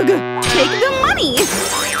 Ugh! Take the money!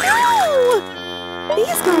 No!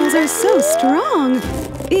 These girls are so strong.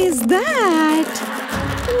 Is that…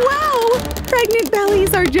 Wow! Pregnant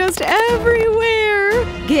bellies are just everywhere!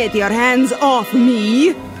 Get your hands off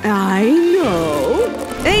me! I know!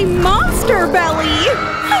 A monster belly!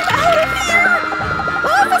 I'm out of here!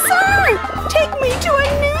 Officer! Take me to a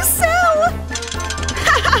new cell!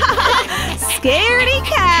 Scaredy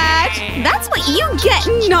cat! That's what you get,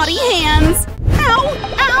 naughty hands! Ow!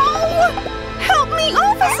 Ow! Help me,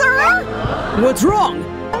 officer! What's wrong?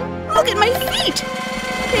 Look at my feet!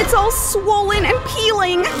 It's all swollen and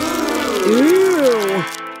peeling! Ew!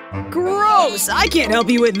 Gross! I can't help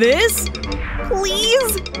you with this!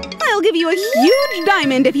 Please? I'll give you a huge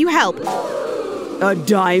diamond if you help. A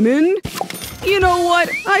diamond? You know what?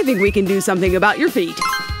 I think we can do something about your feet.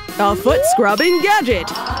 A foot scrubbing gadget!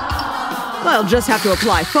 I'll just have to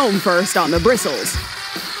apply foam first on the bristles.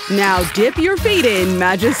 Now dip your feet in,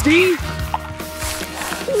 Majesty!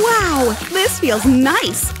 Wow! This feels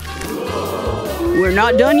nice! We're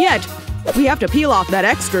not done yet. We have to peel off that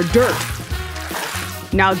extra dirt.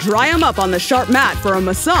 Now dry them up on the sharp mat for a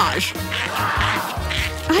massage.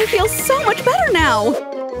 I feel so much better now!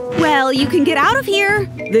 Well, you can get out of here!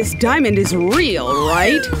 This diamond is real,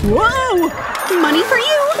 right? Whoa! Money for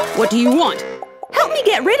you! What do you want? Help me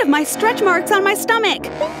get rid of my stretch marks on my stomach!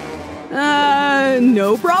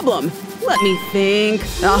 No problem. Let me think.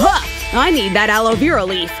 Aha! I need that aloe vera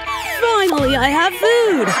leaf. Finally, I have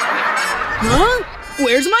food! Huh?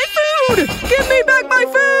 Where's my food? Give me back my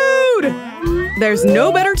food! There's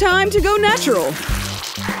no better time to go natural.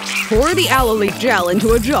 Pour the aloe leaf gel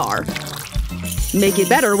into a jar. Make it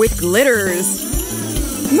better with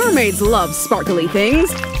glitters. Mermaids love sparkly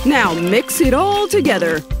things. Now mix it all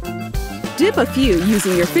together. Dip a few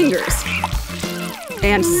using your fingers.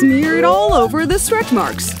 And smear it all over the stretch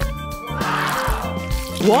marks.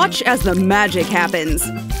 Watch as the magic happens.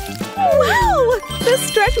 Wow! The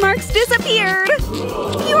stretch marks disappeared!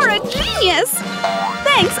 You're a genius!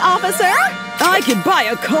 Thanks, officer! I could buy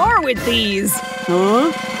a car with these!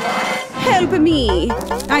 Huh? Help me!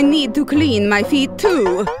 I need to clean my feet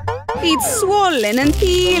too. It's swollen and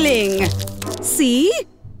peeling. See?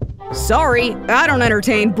 Sorry, I don't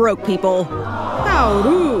entertain broke people. How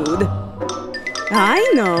rude.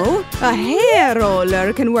 I know. A hair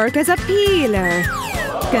roller can work as a peeler.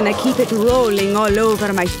 Gonna keep it rolling all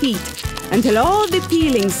over my feet until all the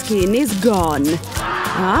peeling skin is gone.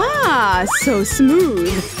 Ah, so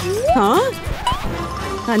smooth. Huh?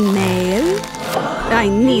 A nail? I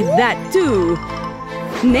need that too.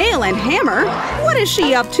 Nail and hammer? What is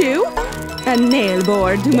she up to? A nail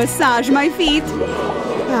board to massage my feet.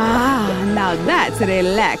 Ah, now that's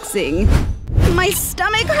relaxing. My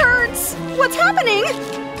stomach hurts! What's happening?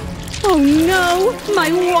 Oh no! My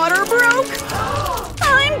water broke!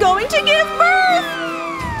 I'm going to give birth!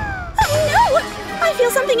 Oh no! I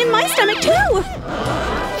feel something in my stomach too!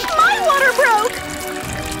 My water broke!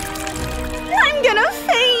 I'm gonna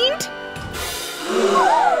faint!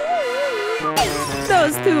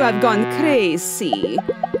 Those two have gone crazy.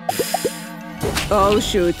 Oh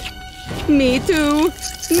shoot. Me too.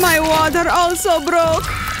 My water also broke.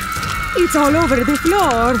 It's all over the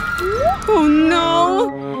floor. Oh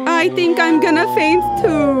no! I think I'm gonna faint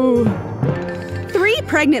too. 3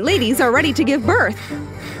 pregnant ladies are ready to give birth.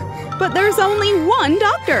 But there's only one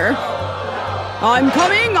doctor. I'm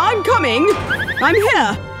coming! I'm coming! I'm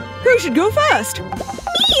here! Who should go first?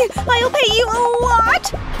 Me! I'll pay you a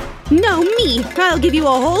lot! No, me! I'll give you a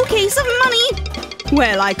whole case of money!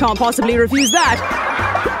 Well, I can't possibly refuse that.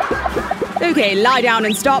 Okay, lie down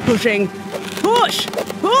and stop pushing. Push!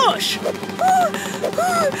 Push!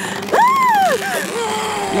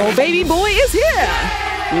 Your baby boy is here!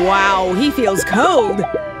 Wow, he feels cold!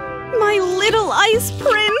 My little ice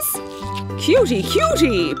prince! Cutie,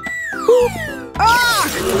 cutie! Ah!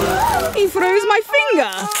 He froze my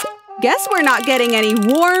finger! Guess we're not getting any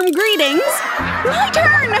warm greetings! My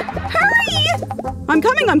turn! Hurry! I'm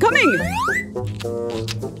coming!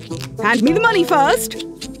 Hand me the money first!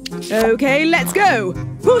 Okay, let's go!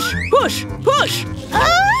 Push, push, push!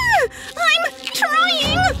 Ah! I'm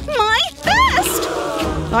trying my best!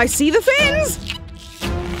 I see the fins!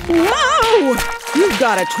 Whoa! You've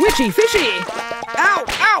got a twitchy fishy! Ow,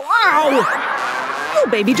 ow, ow! Your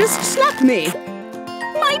baby just slapped me!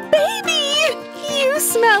 My baby! You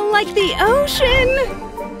smell like the ocean!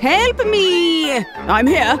 Help me! I'm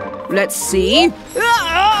here. Let's see.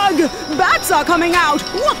 Ugh! Bats are coming out!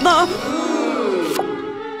 What the?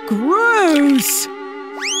 Gross!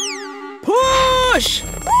 Push!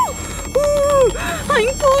 Ooh,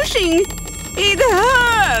 I'm pushing! It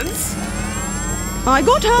hurts! I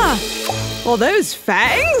got her! Are those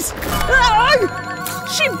fangs? Ugh!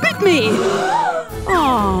 She bit me!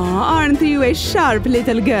 Aw, aren't you a sharp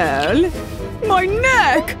little girl? My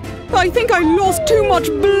neck! I think I lost too much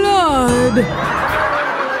blood!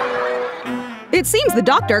 It seems the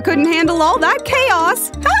doctor couldn't handle all that chaos!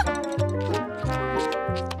 Huh?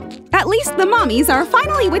 At least the mommies are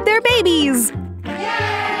finally with their babies!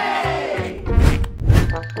 Yay!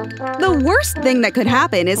 The worst thing that could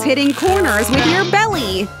happen is hitting corners with your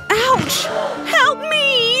belly! Ouch! Help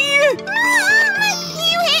me! Mom!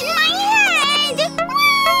 You hit my head!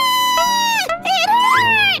 It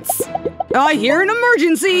hurts! I hear an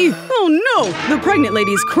emergency! Oh no! The pregnant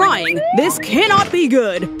lady's crying! This cannot be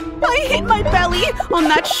good! I hit my belly on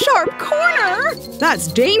that sharp corner! That's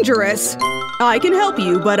dangerous! I can help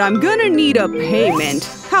you, but I'm gonna need a payment.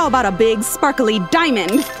 How about a big, sparkly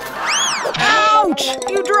diamond? Ouch!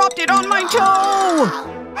 You dropped it on my toe!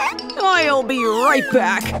 I'll be right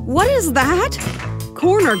back. What is that?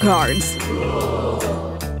 Corner guards.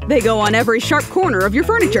 They go on every sharp corner of your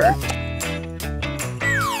furniture.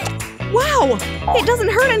 Wow! It doesn't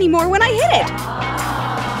hurt anymore when I hit it!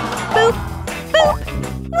 Boop! Boop!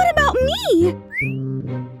 What about me?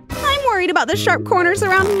 I'm worried about the sharp corners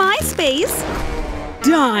around my space.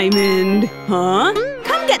 Diamond, huh?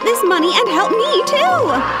 Come get this money and help me,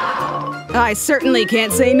 too! I certainly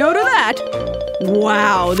can't say no to that.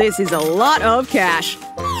 Wow, this is a lot of cash.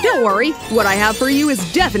 Don't worry, what I have for you is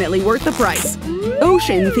definitely worth the price.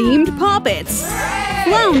 Ocean-themed poppets.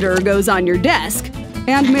 Flounder goes on your desk,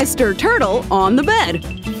 and Mr. Turtle on the bed.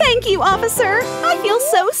 Thank you, officer! I feel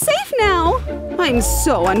so safe now! I'm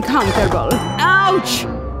so uncomfortable. Ouch!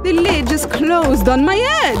 The lid just closed on my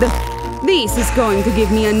head. This is going to give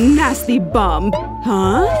me a nasty bump.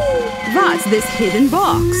 Huh? What's this hidden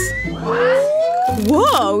box?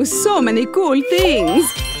 Whoa, so many cool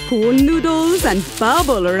things. Pool noodles and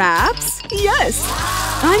bubble wraps. Yes!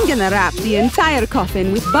 I'm gonna wrap the entire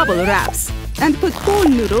coffin with bubble wraps and put pool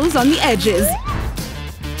noodles on the edges.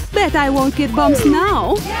 Bet I won't get bumps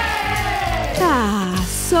now. Ah,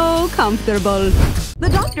 so comfortable. The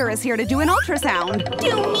doctor is here to do an ultrasound.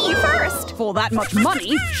 Do me first! For that much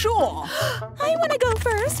money, sure. I want to go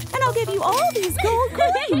first, and I'll give you all these gold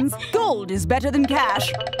coins. Gold is better than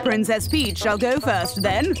cash. Princess Peach shall go first,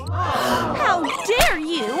 then. How dare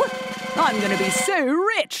you! I'm gonna be so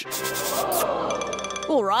rich.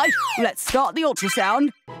 All right, let's start the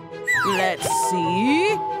ultrasound. Let's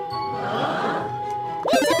see.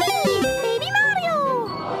 It's me, Baby Mario!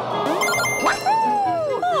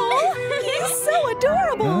 Oh, he's so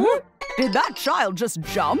adorable! Huh? Did that child just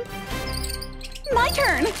jump? My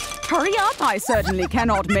turn! Hurry up! I certainly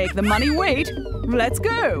cannot make the money wait. Let's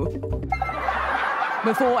go.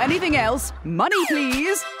 Before anything else, money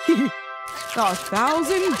please.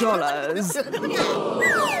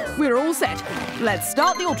 $1,000. We're all set. Let's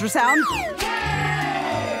start the ultrasound.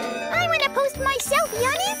 I want to post my selfie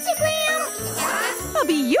on Instagram! A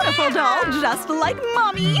beautiful doll, just like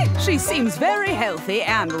Mommy! She seems very healthy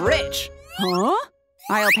and rich. Huh?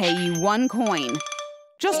 I'll pay you 1 coin.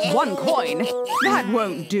 Just 1 coin? That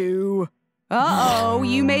won't do. Uh-oh,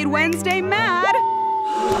 you made Wednesday mad!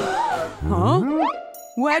 Huh?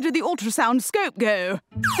 Where did the ultrasound scope go?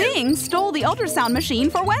 Thing stole the ultrasound machine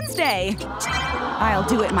for Wednesday. I'll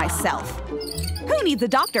do it myself. Who needs a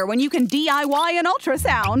doctor when you can DIY an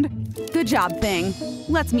ultrasound? Good job, Thing.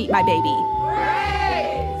 Let's meet my baby.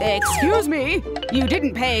 Excuse me? You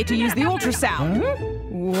didn't pay to use the ultrasound.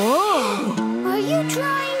 Whoa! Are you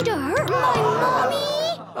trying to hurt my mommy?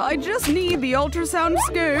 I just need the ultrasound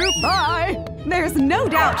scoop. Bye! There's no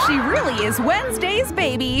doubt she really is Wednesday's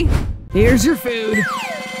baby. Here's your food.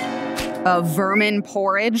 A vermin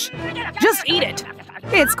porridge? Just eat it.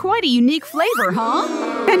 It's quite a unique flavor, huh?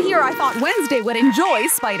 And here I thought Wednesday would enjoy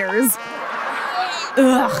spiders.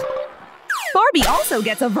 Ugh. Barbie also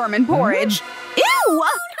gets a vermin porridge. Ew!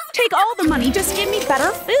 Take all the money, just give me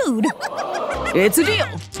better food. It's a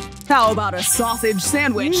deal. How about a sausage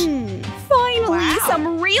sandwich? Finally,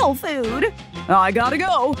 some real food. I gotta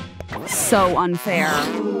go. So unfair.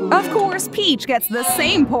 Of course, Peach gets the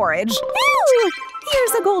same porridge. Ew!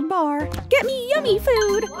 Here's a gold bar. Get me yummy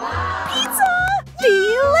food. Pizza!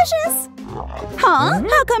 Delicious! Huh?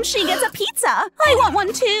 How come she gets a pizza? I want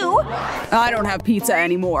one too. I don't have pizza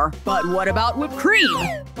anymore, but what about whipped cream?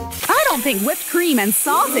 I don't think whipped cream and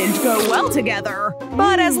sausage go well together.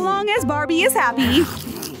 But as long as Barbie is happy.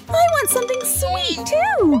 I want something sweet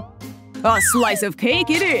too. A slice of cake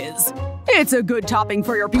it is. It's a good topping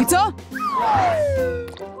for your pizza.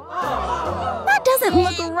 That doesn't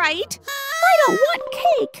look right. I don't want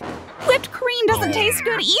cake. Whipped cream doesn't taste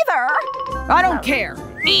good either. I don't care.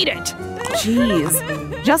 Eat it.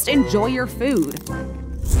 Jeez, just enjoy your food.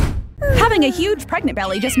 Having a huge pregnant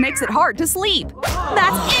belly just makes it hard to sleep.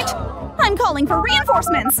 That's it. I'm calling for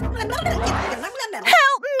reinforcements. Help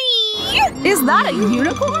me! Is that a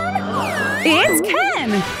unicorn? It's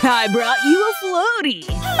Ken. I brought you a floaty.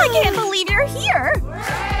 I can't believe you're here.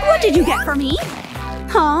 What did you get for me?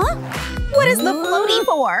 Huh? What is the floaty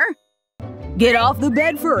for? Get off the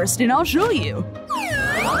bed first and I'll show you.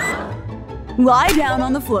 Lie down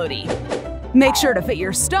on the floaty. Make sure to fit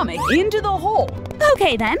your stomach into the hole.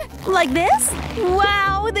 Okay then, like this?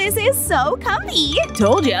 Wow, this is so comfy.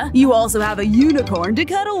 Told ya, you also have a unicorn to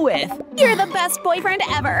cuddle with. You're the best boyfriend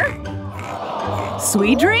ever.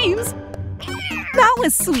 Sweet dreams. That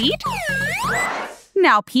was sweet.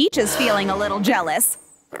 Now Peach is feeling a little jealous.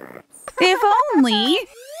 If only…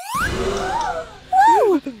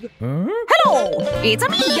 Whoa! Hello, it's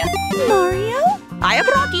me, Mario? I have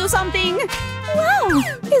brought you something. Wow,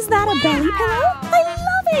 is that a belly pillow? I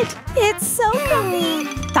love it. It's so comfy.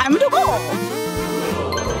 Time to go.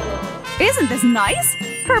 Isn't this nice?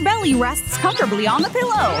 Her belly rests comfortably on the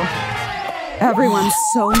pillow. Everyone's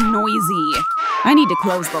so noisy. I need to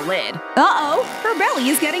close the lid. Uh-oh, her belly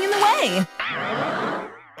is getting in the way.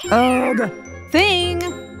 Ugh. Thing.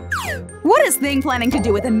 What is Thing planning to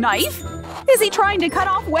do with a knife? Is he trying to cut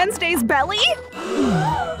off Wednesday's belly?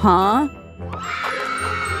 Huh?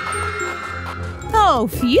 Oh,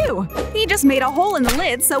 phew. He just made a hole in the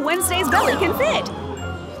lid so Wednesday's belly can fit.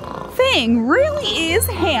 Thing really is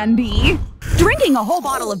handy. Drinking a whole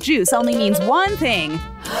bottle of juice only means one thing.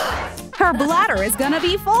 Her bladder is gonna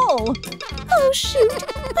be full. Oh shoot,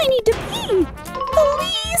 I need to pee.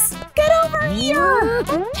 Police, get over here.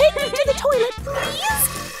 Take me to the toilet,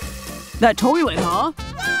 please. The toilet, huh?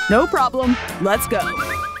 No problem. Let's go.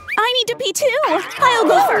 I need to pee too. I'll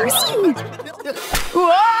go first.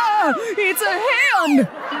 Whoa! It's a hand!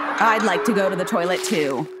 I'd like to go to the toilet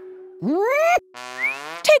too.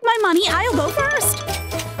 Take my money, I'll go first.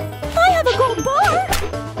 I have a gold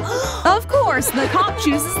bar. Of course, the cop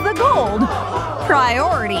chooses the gold.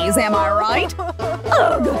 Priorities, am I right?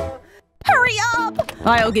 Ugh! Hurry up!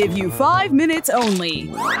 I'll give you 5 minutes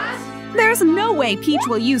only. There's no way Peach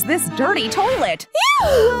will use this dirty toilet.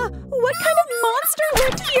 Ew! What kind of monster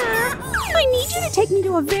lived here? I need you to take me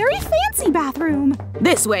to a very fancy bathroom.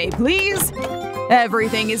 This way, please.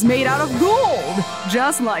 Everything is made out of gold,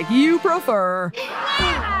 just like you prefer.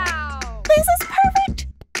 Wow! This is perfect.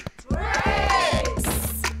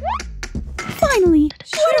 Finally,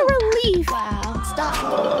 what a relief. Wow, stop.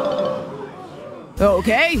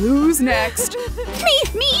 Okay, who's next?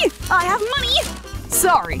 Me! I have money!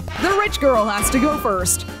 Sorry, the rich girl has to go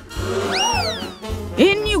first.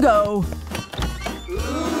 In you go.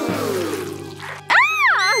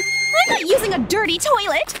 Ah! I'm not using a dirty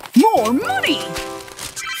toilet! More money!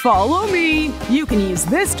 Follow me. You can use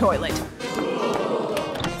this toilet.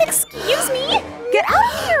 Excuse me? Get out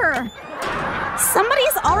of here!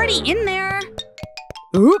 Somebody's already in there.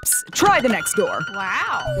 Oops, try the next door.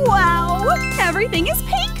 Wow, everything is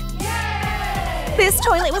pink. This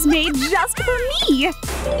toilet was made just for me.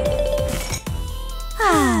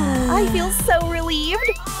 I feel so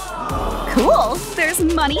relieved. Cool, there's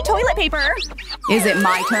money toilet paper. Is it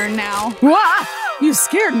my turn now? Wah! You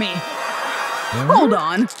scared me. Hold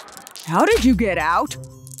on. How did you get out?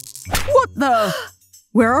 What the?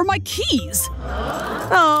 Where are my keys?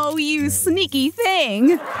 Oh, you sneaky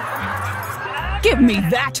thing. Give me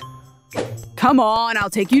that. Come on, I'll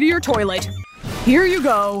take you to your toilet. Here you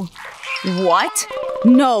go. What?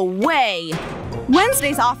 No way!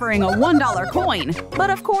 Wednesday's offering a $1 coin, but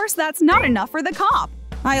of course that's not enough for the cop.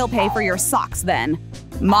 I'll pay for your socks then.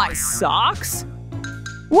 My socks?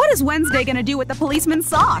 What is Wednesday gonna do with the policeman's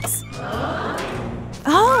socks?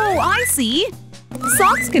 Oh, I see.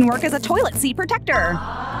 Socks can work as a toilet seat protector.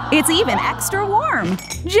 It's even extra warm.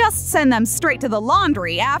 Just send them straight to the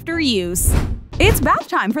laundry after use. It's bath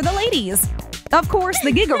time for the ladies. Of course,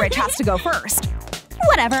 the Giga-Rich has to go first.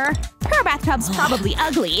 Whatever. Her bathtub's probably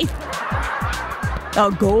ugly. A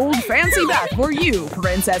gold fancy bath for you,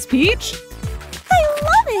 Princess Peach. I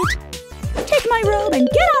love it! Take my robe and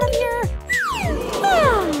get out of here!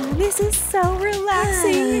 Ah, this is so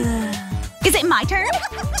relaxing. Is it my turn?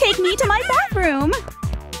 Take me to my bathroom!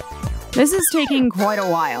 This is taking quite a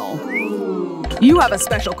while. You have a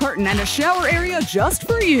special curtain and a shower area just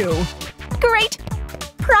for you. Great!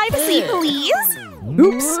 Privacy, please!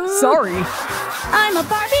 Oops, sorry. I'm a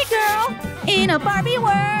Barbie girl in a Barbie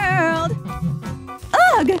world!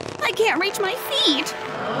 Ugh! I can't reach my feet!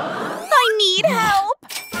 I need help!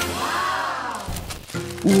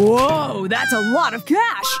 Whoa, that's a lot of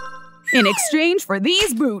cash! In exchange for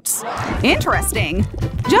these boots. Interesting.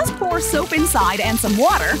 Just pour soap inside and some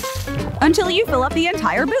water until you fill up the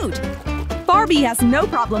entire boot. Barbie has no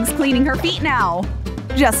problems cleaning her feet now.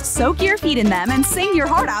 Just soak your feet in them and sing your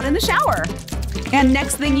heart out in the shower. And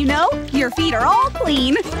next thing you know, your feet are all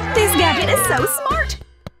clean. This gadget is so smart.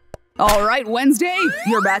 All right, Wednesday,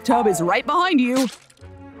 your bathtub is right behind you.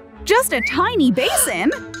 Just a tiny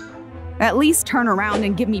basin? At least turn around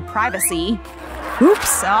and give me privacy.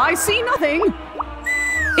 Oops, I see nothing.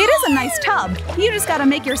 It is a nice tub. You just gotta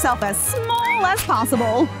make yourself as small as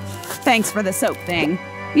possible. Thanks for the soap thing.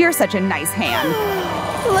 You're such a nice hand.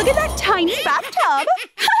 Look at that tiny bathtub!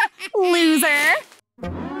 Loser!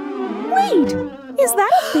 Wait, is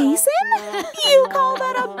that a basin? You call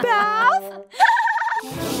that a bath?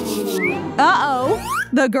 Uh-oh,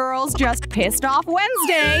 the girl's just pissed off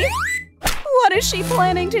Wednesday. What is she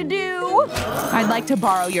planning to do? I'd like to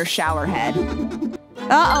borrow your shower head.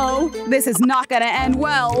 Uh-oh, this is not gonna end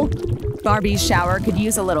well. Barbie's shower could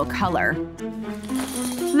use a little color.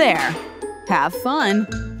 There, have fun.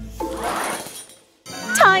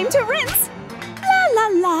 Time to rinse! La la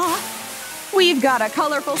la! We've got a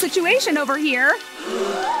colorful situation over here.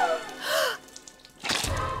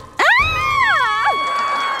 Ah!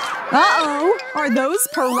 Uh-oh, are those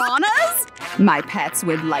piranhas? My pets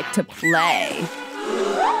would like to play.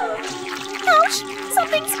 Ouch!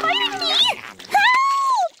 Something's biting me! Help!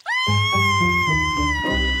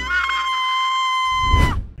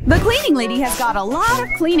 The cleaning lady has got a lot of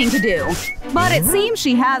cleaning to do. But it seems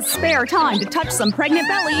she has spare time to touch some pregnant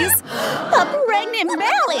bellies. A pregnant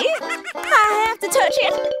belly? I have to touch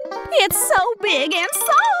it. It's so big and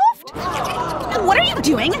soft. What are you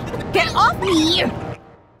doing? Get off me!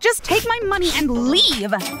 Just take my money and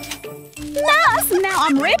leave. Yes, now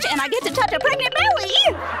I'm rich and I get to touch a pregnant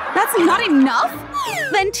belly. That's not enough?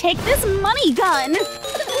 Then take this money gun.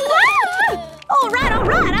 Ah! All right,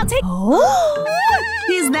 I'll take… Oh.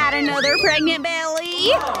 Is that another pregnant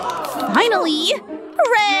belly? Finally!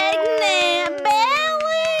 Pregnant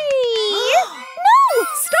belly! No!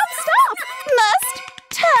 Stop! Must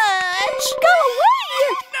touch! Go away!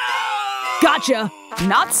 Gotcha!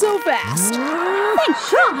 Not so fast. Thank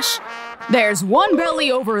gosh! There's one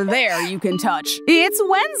belly over there you can touch. It's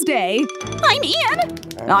Wednesday! I'm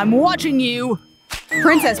in! I'm watching you.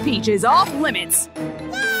 Princess Peach is off limits.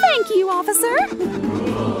 Thank you, officer.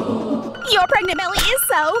 Your pregnant belly is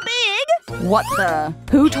so big! What the?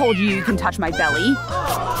 Who told you can touch my belly?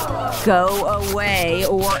 Go away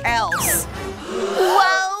or else.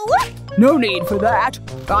 Whoa! No need for that.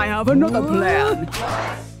 I have another plan.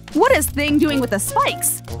 What is Thing doing with the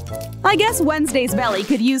spikes? I guess Wednesday's belly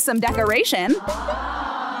could use some decoration.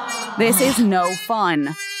 This is no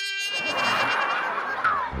fun.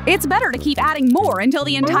 It's better to keep adding more until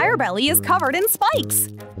the entire belly is covered in spikes.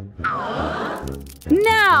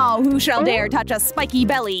 Now, who shall dare touch a spiky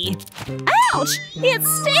belly? Ouch! It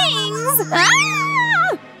stings!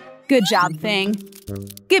 Ah! Good job, Thing.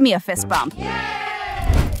 Give me a fist bump.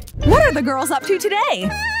 What are the girls up to today?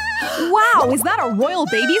 Wow, is that a royal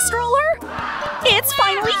baby stroller? It's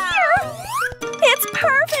finally here! It's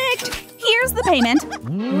perfect! Here's the payment.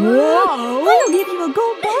 Whoa! I'll give you a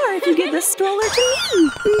gold bar if you give the stroller to me.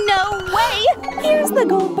 No way! Here's the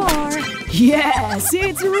gold bar. Yes,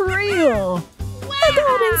 it's real. The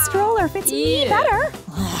golden stroller fits me better.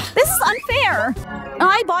 This is unfair.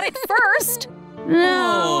 I bought it first.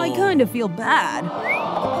 No, I kind of feel bad.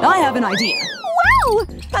 I have an idea. Wow!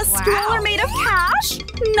 A stroller made of cash?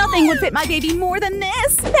 Nothing would fit my baby more than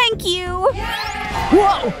this. Thank you.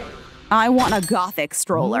 Whoa! I want a gothic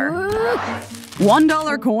stroller.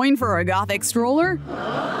 $1 coin for a gothic stroller?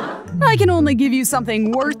 I can only give you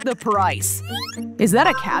something worth the price. Is that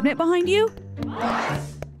a cabinet behind you?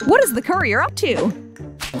 What is the courier up to?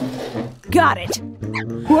 Got it.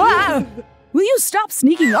 Wow! Will you stop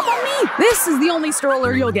sneaking up on me? This is the only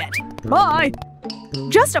stroller you'll get. Bye!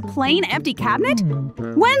 Just a plain empty cabinet?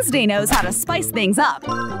 Wednesday knows how to spice things up.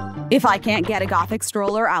 If I can't get a gothic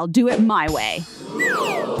stroller, I'll do it my way.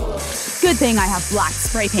 Good thing I have black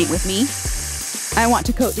spray paint with me. I want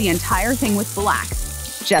to coat the entire thing with black,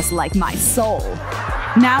 just like my soul.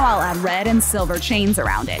 Now I'll add red and silver chains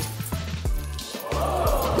around it.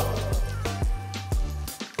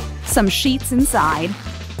 Some sheets inside,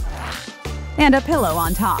 and a pillow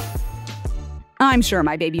on top. I'm sure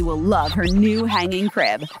my baby will love her new hanging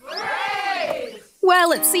crib.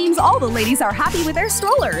 Well, it seems all the ladies are happy with their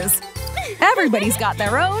strollers. Everybody's got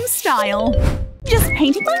their own style. Just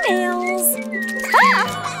painted my nails.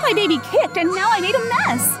 Ah! My baby kicked and now I made a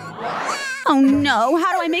mess. Oh no,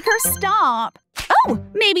 how do I make her stop? Oh,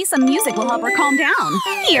 maybe some music will help her calm down.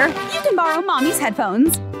 Here, you can borrow Mommy's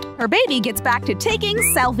headphones. Her baby gets back to taking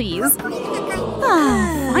selfies.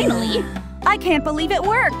 Ah, finally. I can't believe it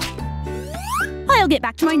worked. I'll get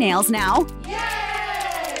back to my nails now.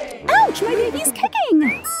 Yay! Ouch, my baby's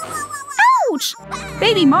kicking. Ouch!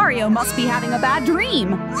 Baby Mario must be having a bad dream.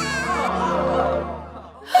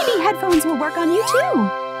 Maybe headphones will work on you too.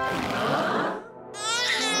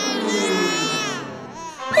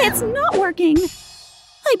 It's not working.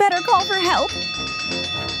 I better call for help.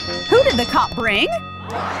 Who did the cop bring?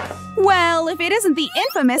 Well, if it isn't the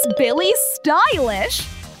infamous Billy Stylish.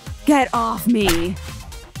 Get off me.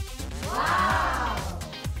 Wow.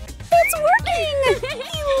 It's working!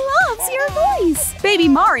 He loves your voice. Baby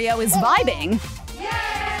Mario is vibing.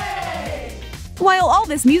 Yay! While all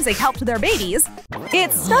this music helped their babies,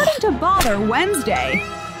 it's starting to bother Wednesday.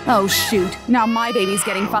 Oh shoot, now my baby's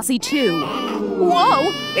getting fussy too. Whoa,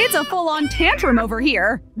 it's a full-on tantrum over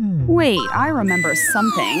here. Wait, I remember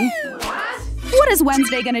something. What is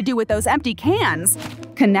Wednesday gonna do with those empty cans?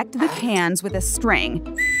 Connect the cans with a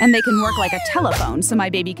string, and they can work like a telephone so my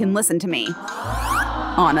baby can listen to me.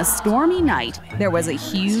 On a stormy night, there was a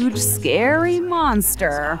huge, scary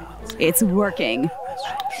monster. It's working.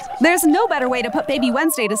 There's no better way to put baby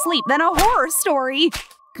Wednesday to sleep than a horror story.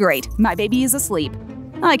 Great, my baby is asleep.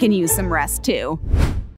 I can use some rest too.